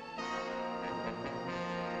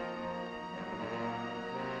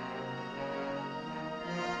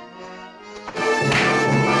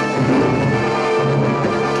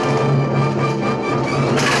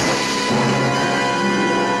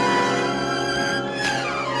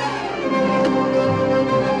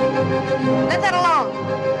 Let that alone.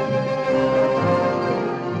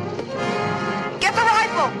 Get the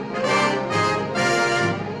rifle.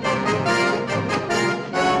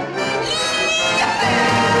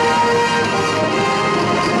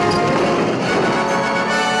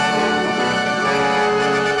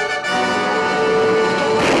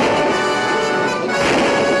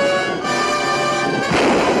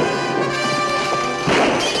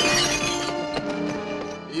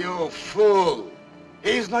 fool.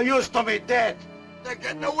 He's no use to me dead. They're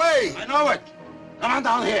getting away. I know it. Come on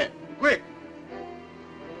down here, quick.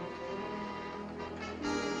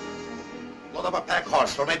 Load up a pack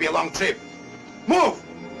horse for maybe a long trip. Move!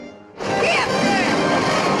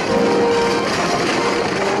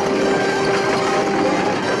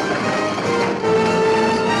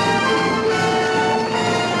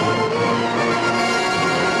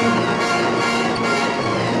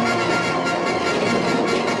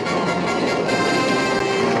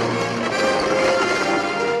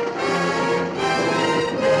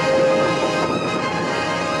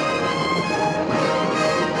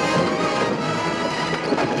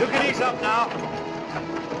 You can ease up now.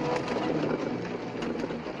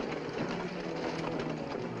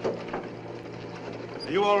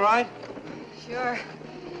 Are you all right? Sure.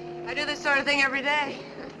 I do this sort of thing every day.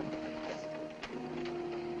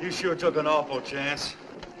 You sure took an awful chance.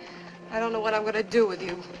 I don't know what I'm going to do with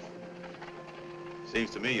you. Seems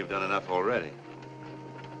to me you've done enough already.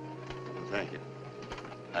 Thank you.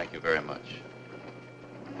 Thank you very much.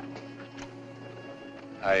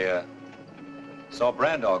 I saw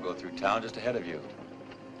Brandall go through town just ahead of you.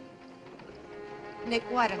 Nick,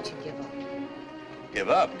 why don't you give up? Give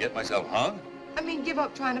up and get myself hung? I mean, give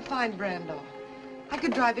up trying to find Brandall. I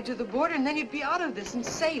could drive you to the border and then you'd be out of this and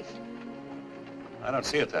safe. I don't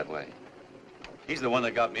see it that way. He's the one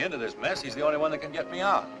that got me into this mess. He's the only one that can get me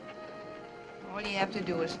out. All you have to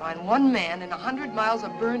do is find one man in 100 miles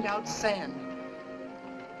of burned out sand.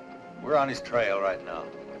 We're on his trail right now.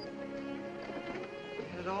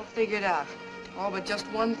 Get it all figured out. All but just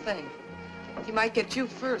one thing. He might get you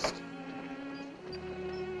first.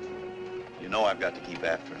 You know I've got to keep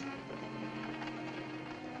after him.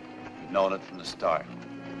 You've known it from the start.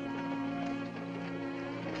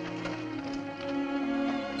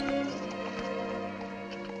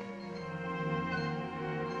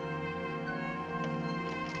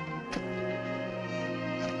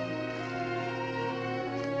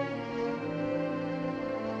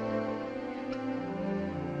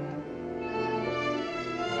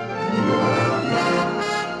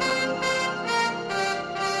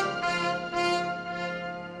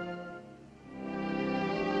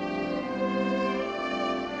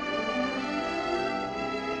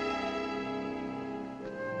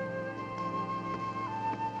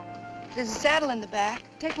 There's a saddle in the back.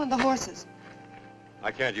 Take one of the horses.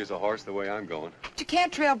 I can't use a horse the way I'm going. But you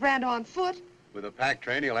can't trail Brando on foot. With a pack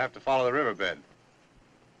train, he'll have to follow the riverbed.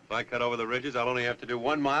 If I cut over the ridges, I'll only have to do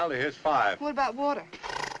 1 mile to his 5. What about water?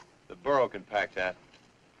 The burro can pack that.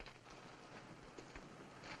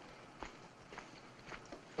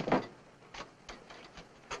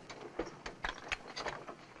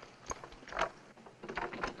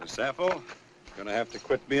 Sappho, gonna have to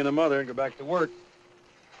quit being a mother and go back to work.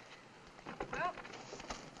 Well,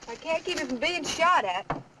 I can't keep you from being shot at.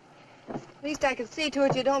 At least I can see to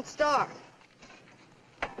it you don't starve.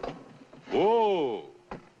 Whoa!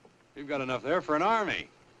 You've got enough there for an army.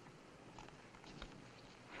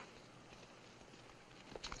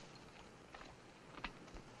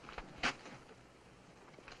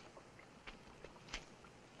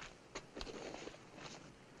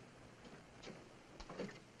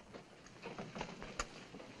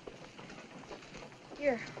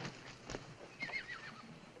 Here.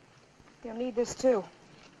 You'll need this, too.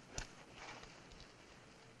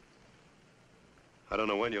 I don't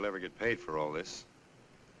know when you'll ever get paid for all this.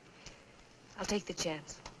 I'll take the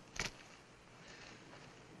chance.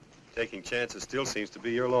 Taking chances still seems to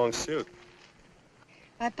be your long suit.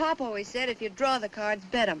 My pop always said if you draw the cards,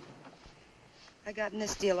 bet 'em. I got in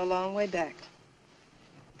this deal a long way back.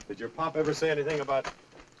 Did your pop ever say anything about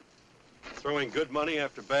throwing good money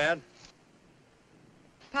after bad?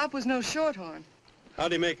 Pop was no shorthorn.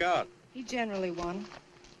 How'd he make out? He generally won.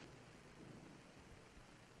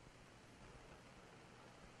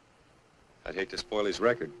 I'd hate to spoil his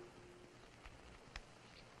record.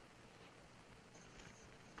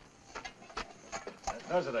 That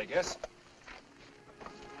does it, I guess.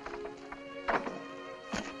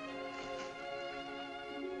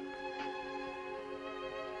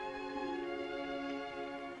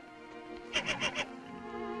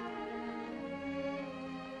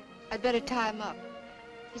 I'd better tie him up.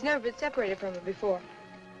 He's never been separated from her before.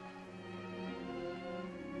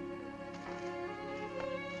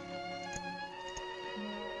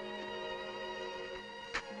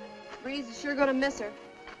 Breeze is sure gonna miss her.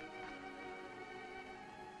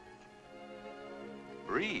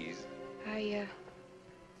 Breeze? I,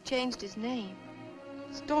 changed his name.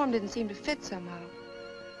 Storm didn't seem to fit somehow.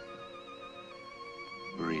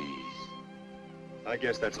 Breeze. I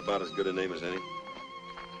guess that's about as good a name as any.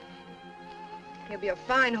 He'll be a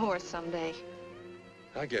fine horse someday.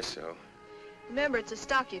 I guess so. Remember, it's the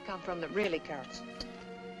stock you come from that really counts.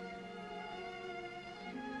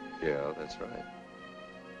 Yeah, that's right.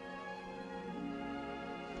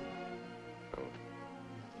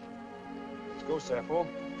 Let's go, Sappho.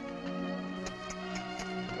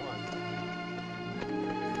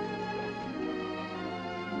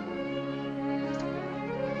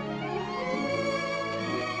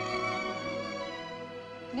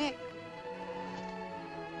 Nick.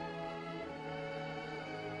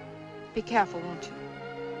 Be careful, won't you?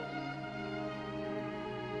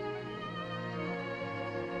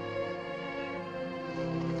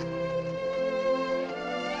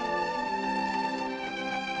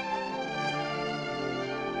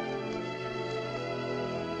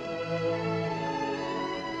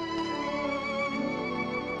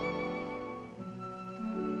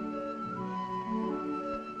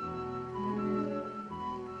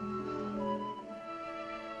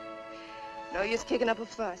 No use kicking up a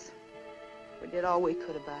fuss. We did all we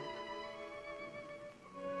could about it.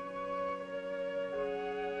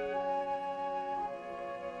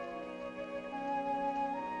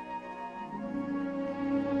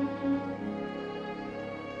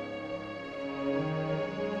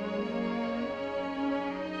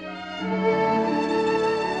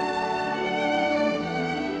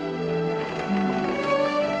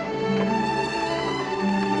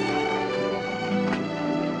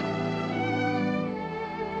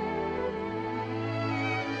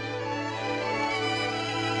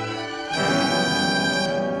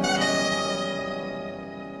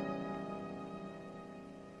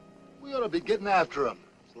 We ought to be getting after him.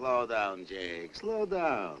 Slow down, Jake. Slow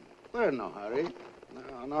down. We're in no hurry.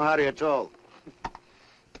 No hurry at all.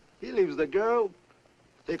 He leaves the girl,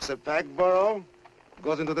 takes a pack burro,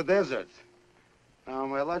 goes into the desert. Now,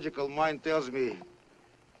 my logical mind tells me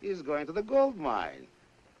he's going to the gold mine.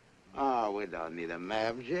 Oh, we don't need a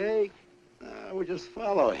map, Jake. We just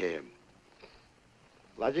follow him.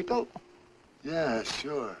 Logical? Yeah,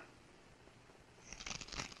 sure.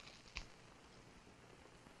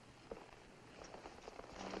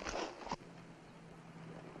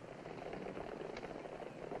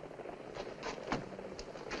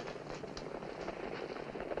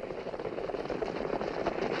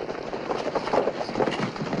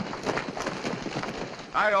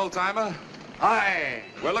 Hi, old-timer. Hi.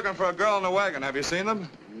 We're looking for a girl in the wagon. Have you seen them?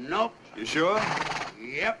 Nope. You sure?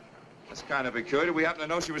 Yep. That's kind of peculiar. We happen to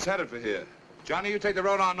know she was headed for here. Johnny, you take the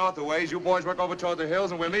road on north a ways. You boys work over toward the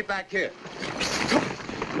hills, and we'll meet back here.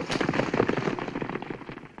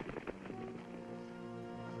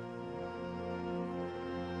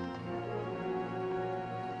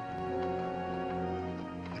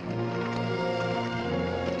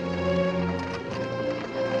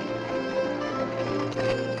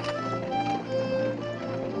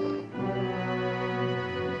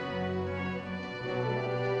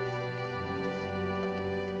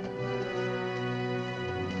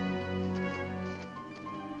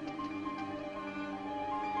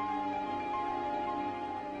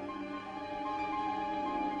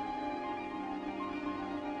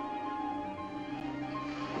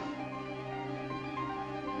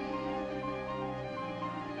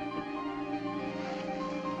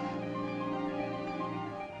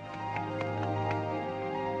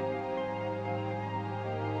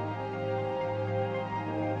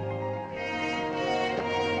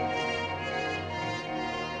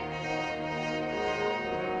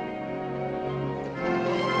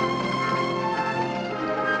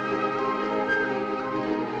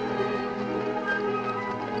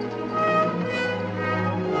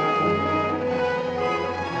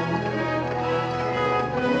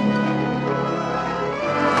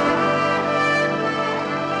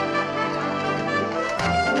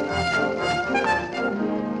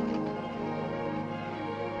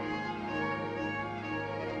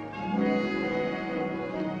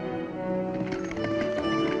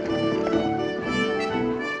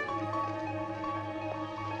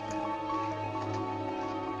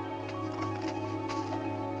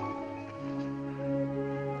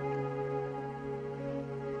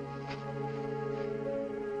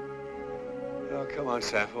 Oh, come on,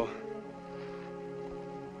 Sappho.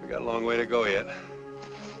 We got a long way to go yet.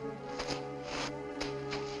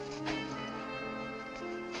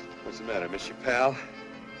 What's the matter, miss your pal?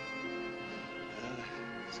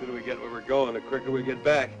 The sooner we get where we're going, the quicker we get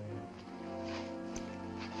back.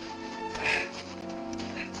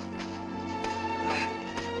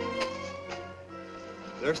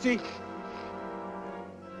 Thirsty?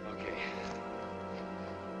 Okay.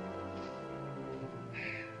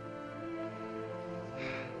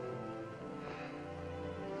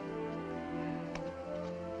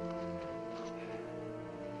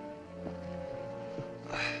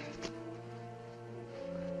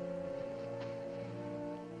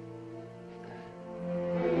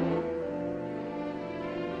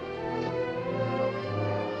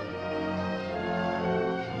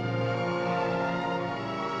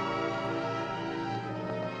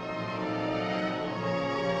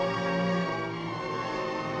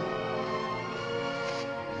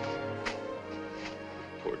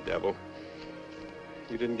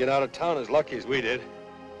 You didn't get out of town as lucky as we did.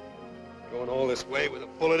 Going all this way with a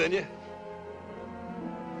bullet in you.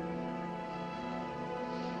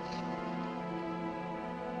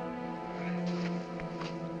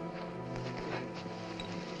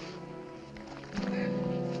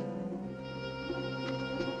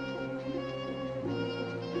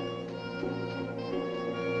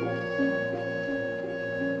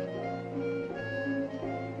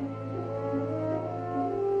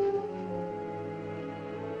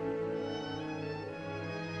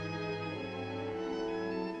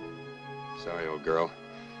 Sorry, old girl.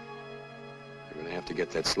 You're gonna have to get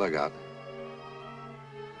that slug out.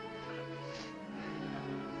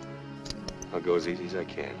 I'll go as easy as I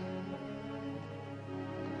can.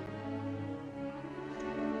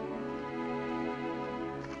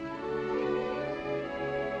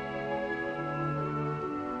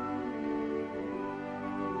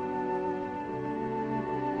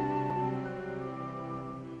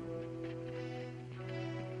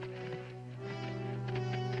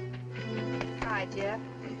 Hi, Jeff.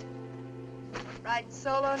 Riding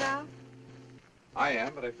solo now? I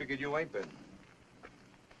am, but I figured you ain't been.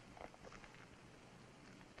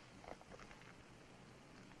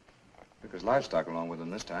 Took his livestock along with him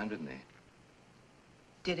this time, didn't he?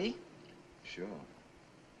 Did he? Sure.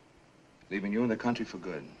 Leaving you in the country for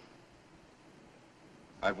good.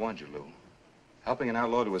 I've warned you, Lou. Helping an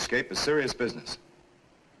outlaw to escape is serious business.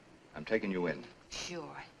 I'm taking you in.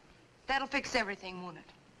 Sure. That'll fix everything, won't it?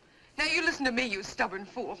 Now, you listen to me, you stubborn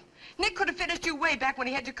fool. Nick could have finished you way back when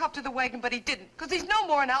he had you cuffed to the wagon, but he didn't, because he's no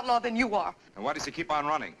more an outlaw than you are. And why does he keep on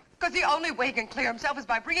running? Because the only way he can clear himself is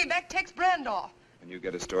by bringing back Tex Brandoff. When you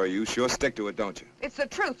get a story, you sure stick to it, don't you? It's the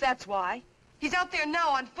truth, that's why. He's out there now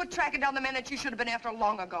on foot tracking down the man that you should have been after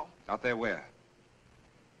long ago. Out there where?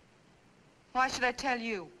 Why should I tell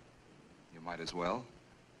you? You might as well.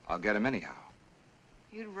 I'll get him anyhow.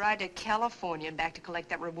 You'd ride to California and back to collect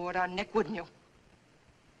that reward on Nick, wouldn't you?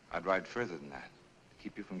 I'd ride further than that. To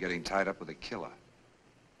keep you from getting tied up with a killer.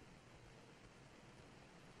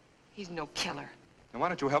 He's no killer. Now, why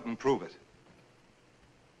don't you help him prove it?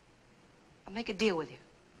 I'll make a deal with you.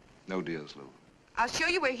 No deals, Lou. I'll show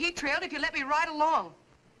you where he trailed if you let me ride along.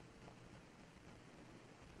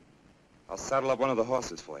 I'll saddle up one of the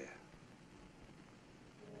horses for you.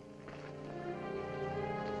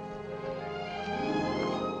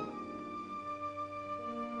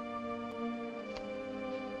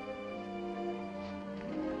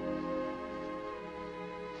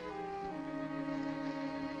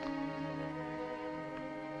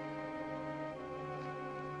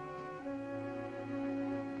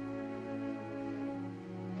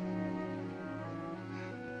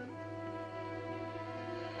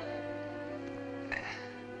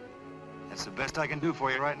 That's the best I can do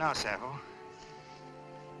for you right now, Sappho.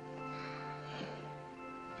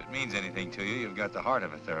 If it means anything to you, you've got the heart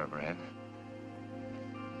of a thoroughbred.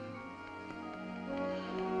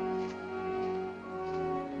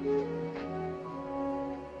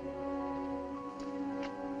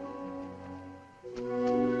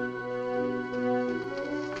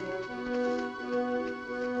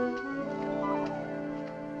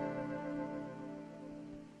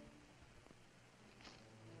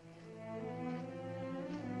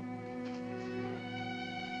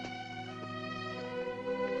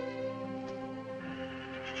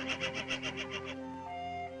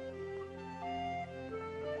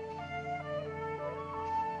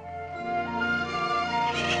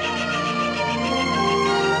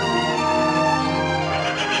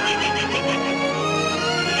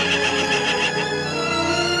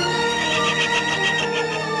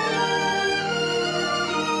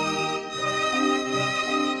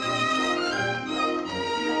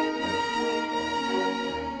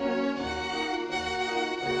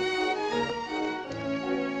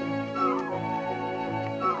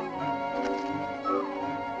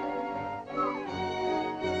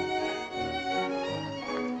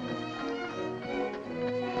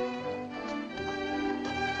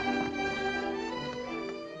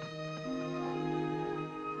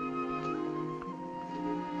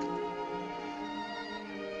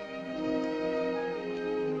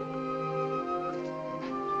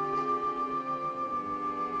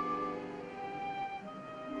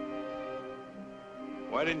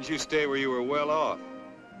 Why didn't you stay where you were well off?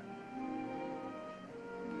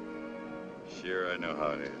 Sure, I know how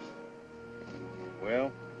it is.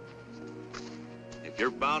 Well, if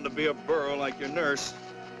you're bound to be a burro like your nurse,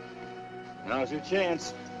 now's your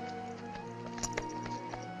chance.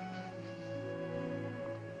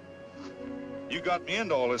 You got me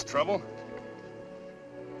into all this trouble.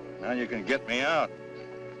 Now you can get me out.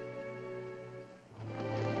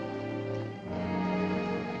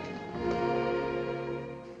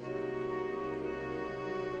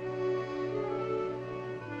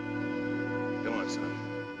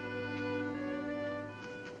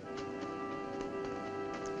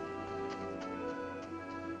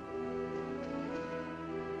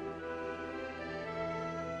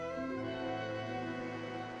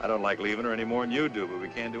 I don't like leaving her any more than you do, but we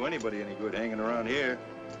can't do anybody any good hanging around here.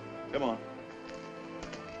 Come on.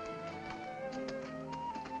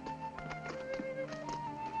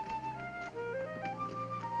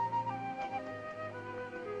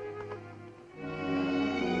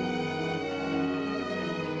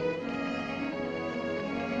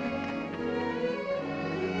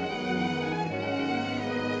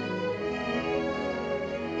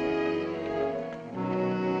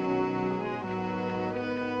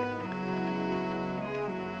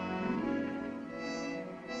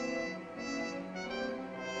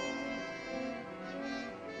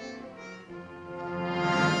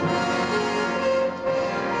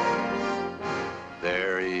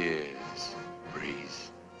 There he is,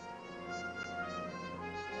 Breeze.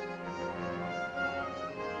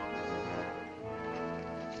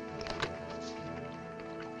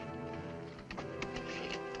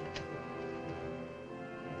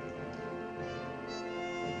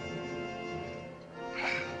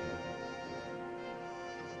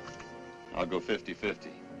 I'll go 50-50.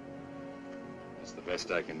 That's the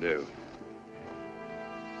best I can do.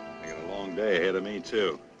 I got a long day ahead of me,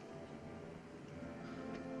 too.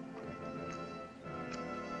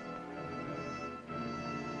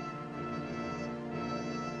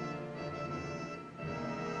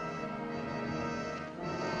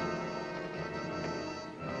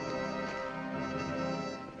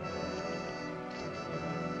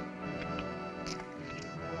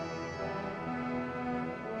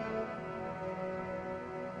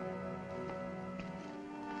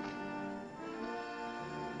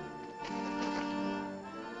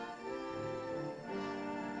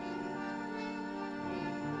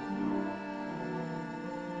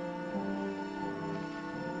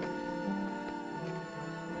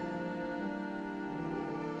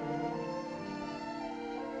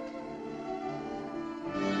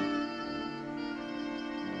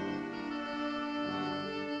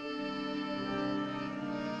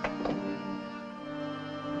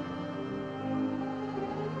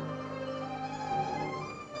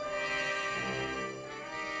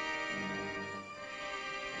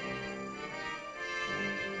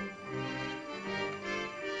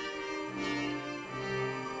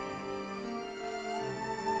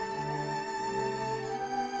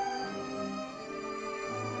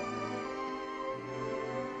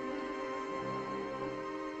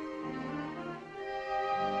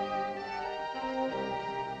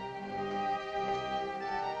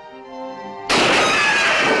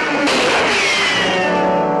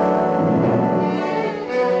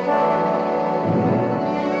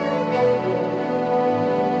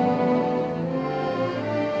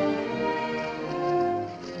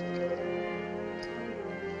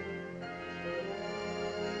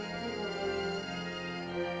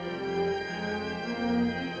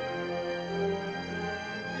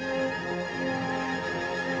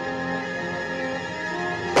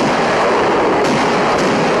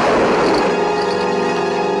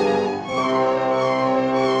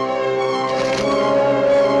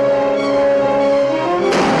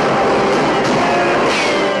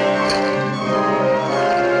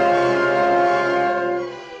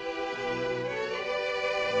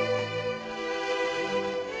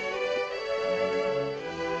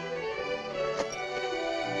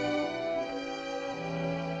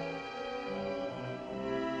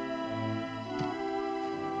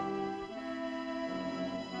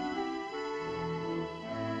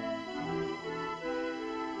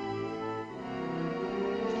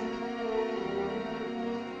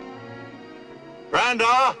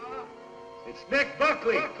 Branda! It's Nick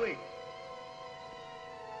Buckley.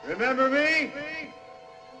 Remember me?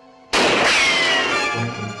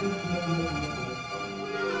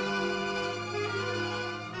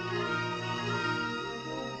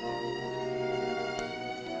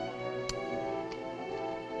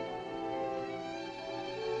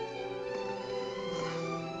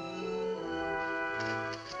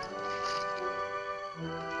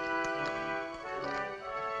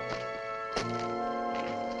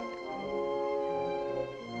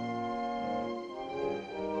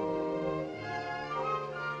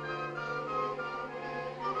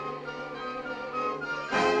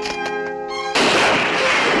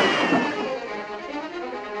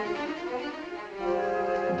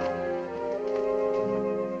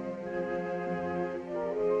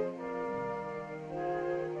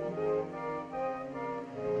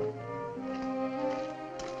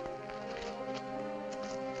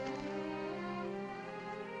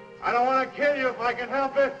 I don't want to kill you if I can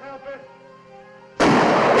help it.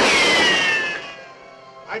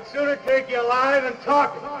 I'd sooner take you alive than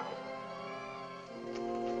talking.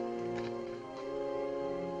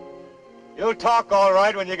 You'll talk all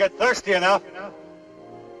right when you get thirsty enough.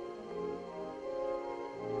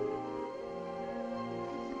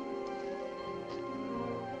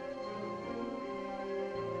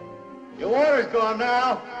 Your water's gone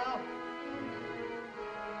now.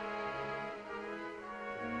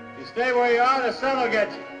 You stay where you are, the sun will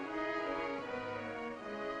get you.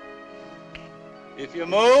 If you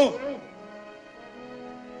move,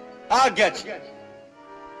 I'll get you.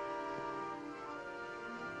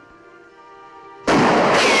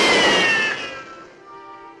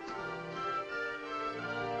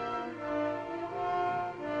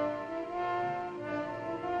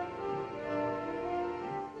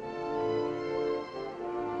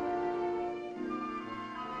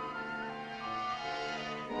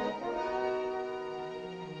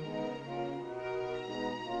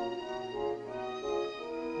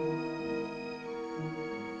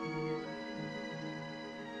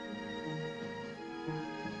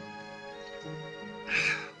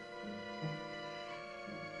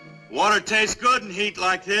 Water tastes good in heat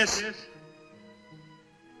like this.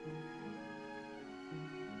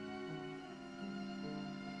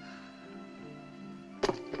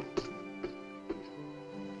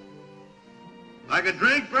 Like a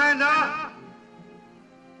drink, Brando?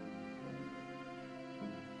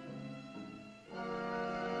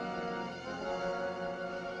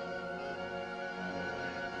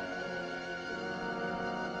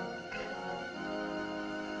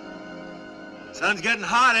 Sun's getting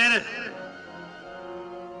hot, ain't it?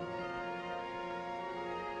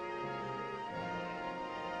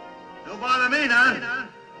 Don't bother me none.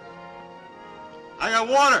 I got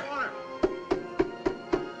water.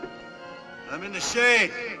 I'm in the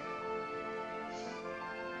shade.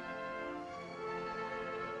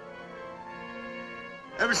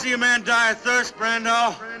 Ever see a man die of thirst,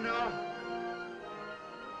 Brando?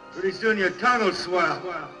 Pretty soon your tongue will swell.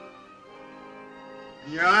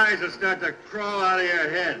 And your eyes will start to crawl out of your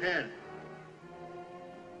head.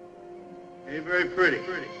 Ain't very pretty.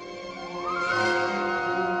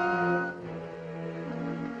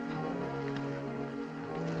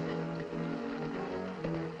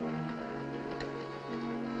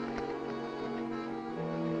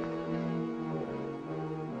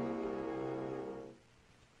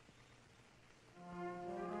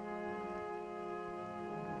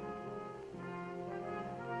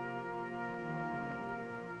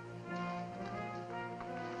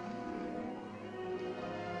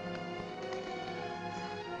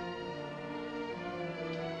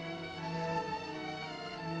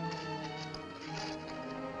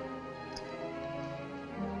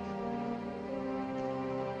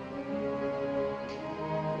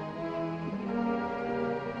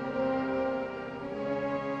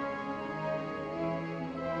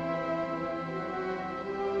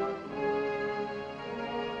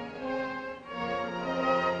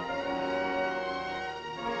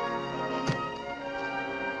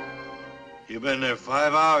 You've been there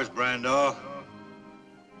 5 hours, Brando.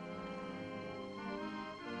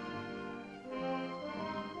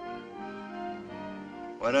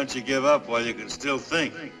 Why don't you give up while you can still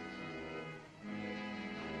think?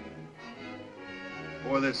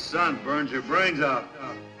 Before this sun burns your brains out.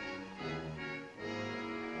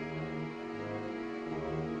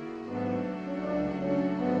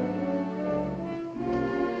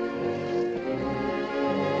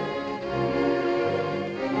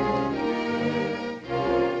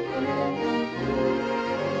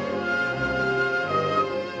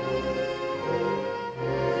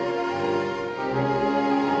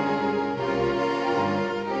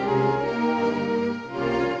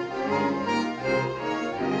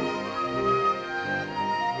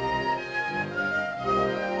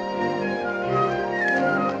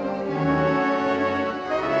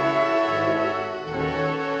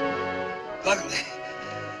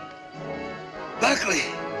 Buckley,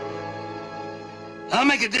 I'll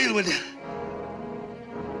make a deal with you.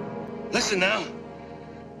 Listen now.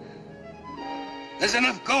 There's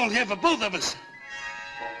enough gold here for both of us.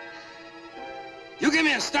 You give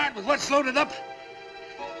me a start with what's loaded up,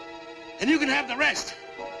 and you can have the rest.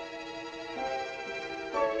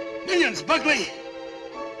 Millions, Buckley.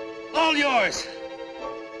 All yours.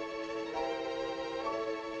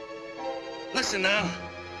 Listen now.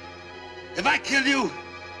 If I kill you,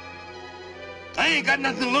 I ain't got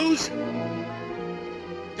nothing to lose.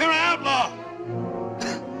 You're an outlaw.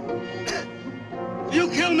 If you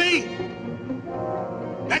kill me,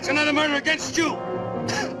 that's another murder against you.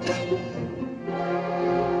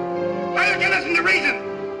 Why don't you listen to reason?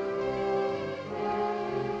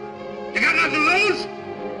 You got nothing to lose?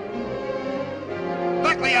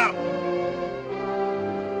 Buckley out.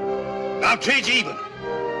 I'll trade you even.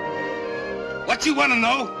 what you want to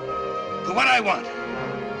know to what I want.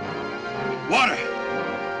 Water.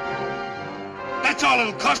 That's all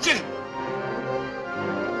it'll cost you.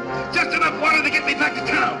 Just enough water to get me back to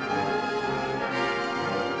town.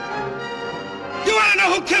 You want to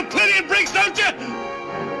know who killed Plenty and Briggs, don't you?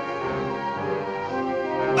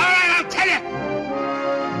 All right, I'll tell you.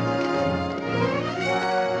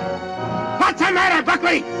 What's the matter,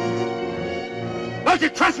 Buckley? Don't you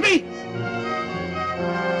trust me?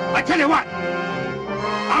 I tell you what.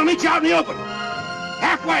 I'll meet you out in the open.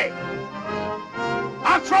 Halfway.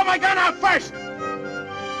 I'll throw my gun out first.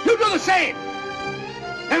 You do the same.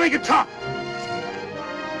 Then we can talk.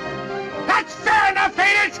 That's fair enough,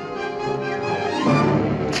 ain't it?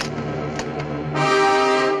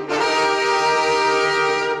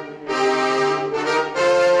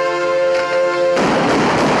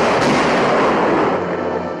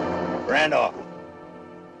 Randolph.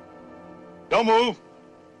 Don't move.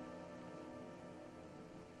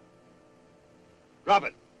 Drop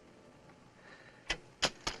it.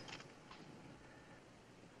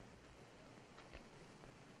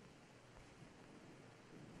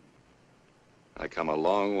 I come a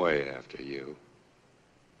long way after you.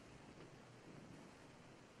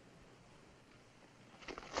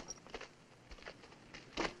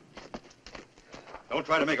 Don't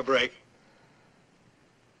try to make a break.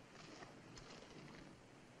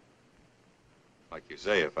 Like you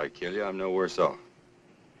say, if I kill you, I'm no worse off.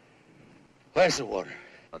 Where's the water?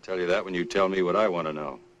 I'll tell you that when you tell me what I want to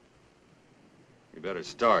know. You better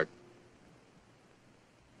start.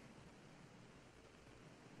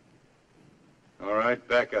 All right,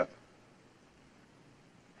 back up.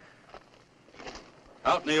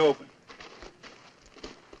 Out in the open.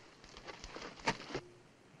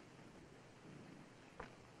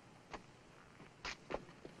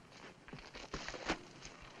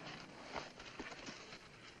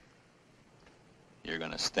 You're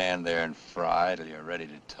gonna stand there and fry till you're ready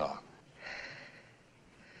to talk.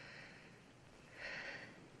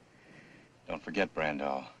 Don't forget,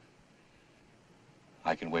 Brandall.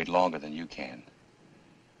 I can wait longer than you can.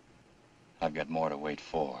 I've got more to wait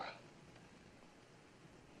for.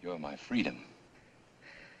 You're my freedom.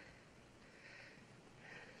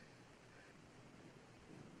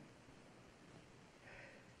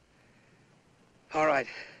 All right.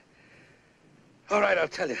 All right, I'll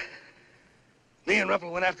tell you. Me and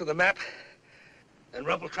Ruppel went after the map, and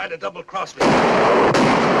Ruppel tried to double-cross me.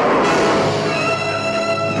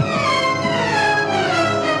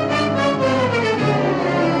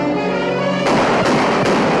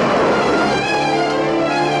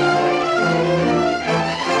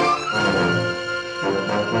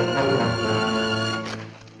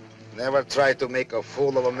 Never try to make a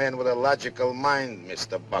fool of a man with a logical mind,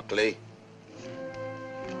 Mr. Buckley.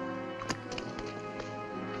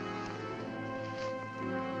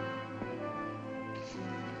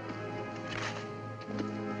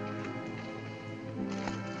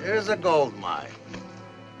 Here's a gold mine.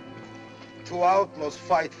 Two outlaws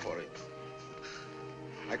fight for it.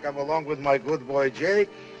 I come along with my good boy Jake.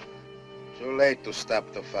 Too late to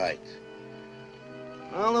stop the fight.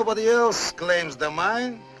 Well, nobody else claims the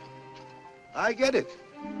mine. I get it.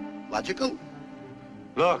 Logical?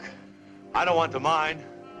 Look, I don't want the mine.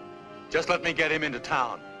 Just let me get him into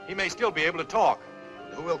town. He may still be able to talk.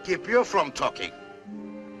 Who will keep you from talking?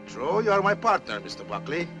 True, you are my partner, Mr.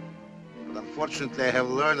 Buckley. But unfortunately, I have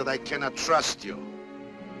learned that I cannot trust you.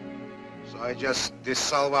 So I just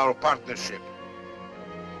dissolve our partnership.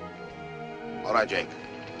 All right, Jake.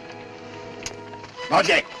 No,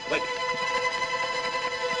 Jake, wait.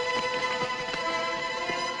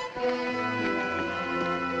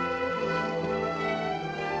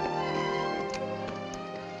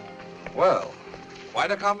 Well,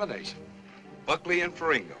 quite a combination. Buckley and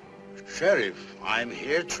Faringo. Sheriff, I'm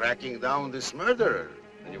here tracking down this murderer.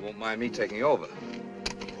 And you won't mind me taking over?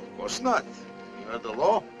 Of course not. You're the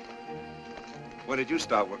law. When did you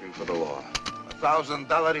start working for the law?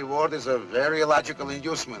 $1,000 reward is a very logical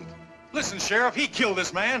inducement. Listen, Sheriff, he killed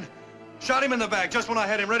this man. Shot him in the back just when I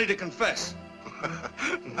had him ready to confess.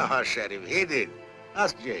 No, Sheriff, he did.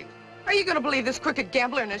 Ask Jake. Are you going to believe this crooked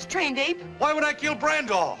gambler and his trained ape? Why would I kill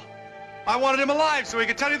Brandall? I wanted him alive so he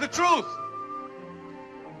could tell you the truth.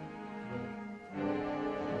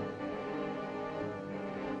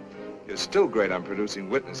 You're still great on producing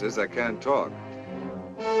witnesses that can't talk.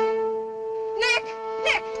 Nick!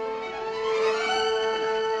 Nick!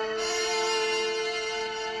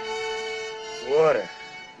 Water.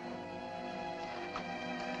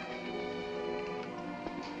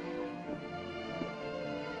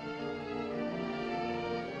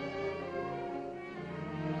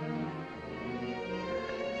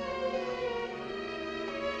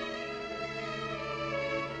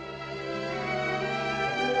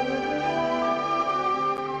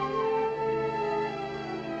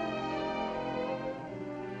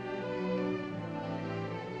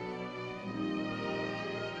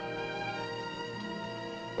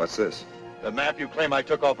 What's this? The map you claim I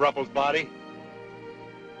took off Ruppel's body?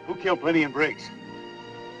 Who killed Pliny and Briggs?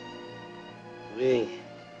 Me.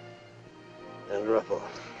 And Ruppel.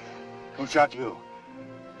 Who shot you?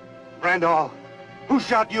 Randall, who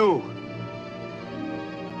shot you?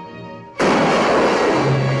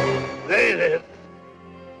 They did.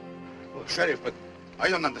 Well, Sheriff, but I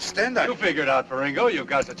don't understand that. You figured out, Faringo. You've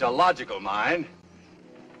got such a logical mind.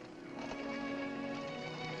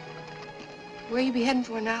 Where you be heading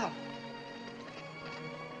for now?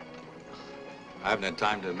 I haven't had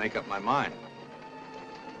time to make up my mind.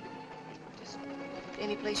 Just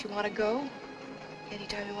any place you want to go?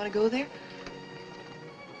 Anytime you want to go there?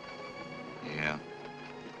 Yeah.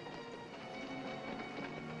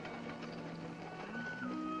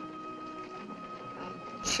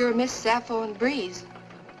 Sure miss Sappho and Breeze.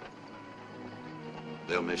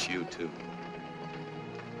 They'll miss you, too.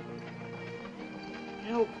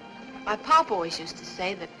 You know, my pop always used to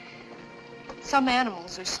say that some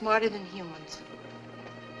animals are smarter than humans.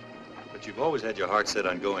 But you've always had your heart set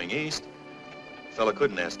on going east. A fella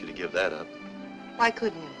couldn't ask you to give that up. Why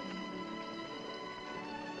couldn't you?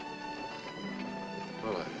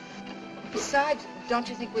 Well, Besides, don't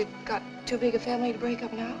you think we've got too big a family to break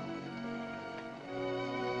up now?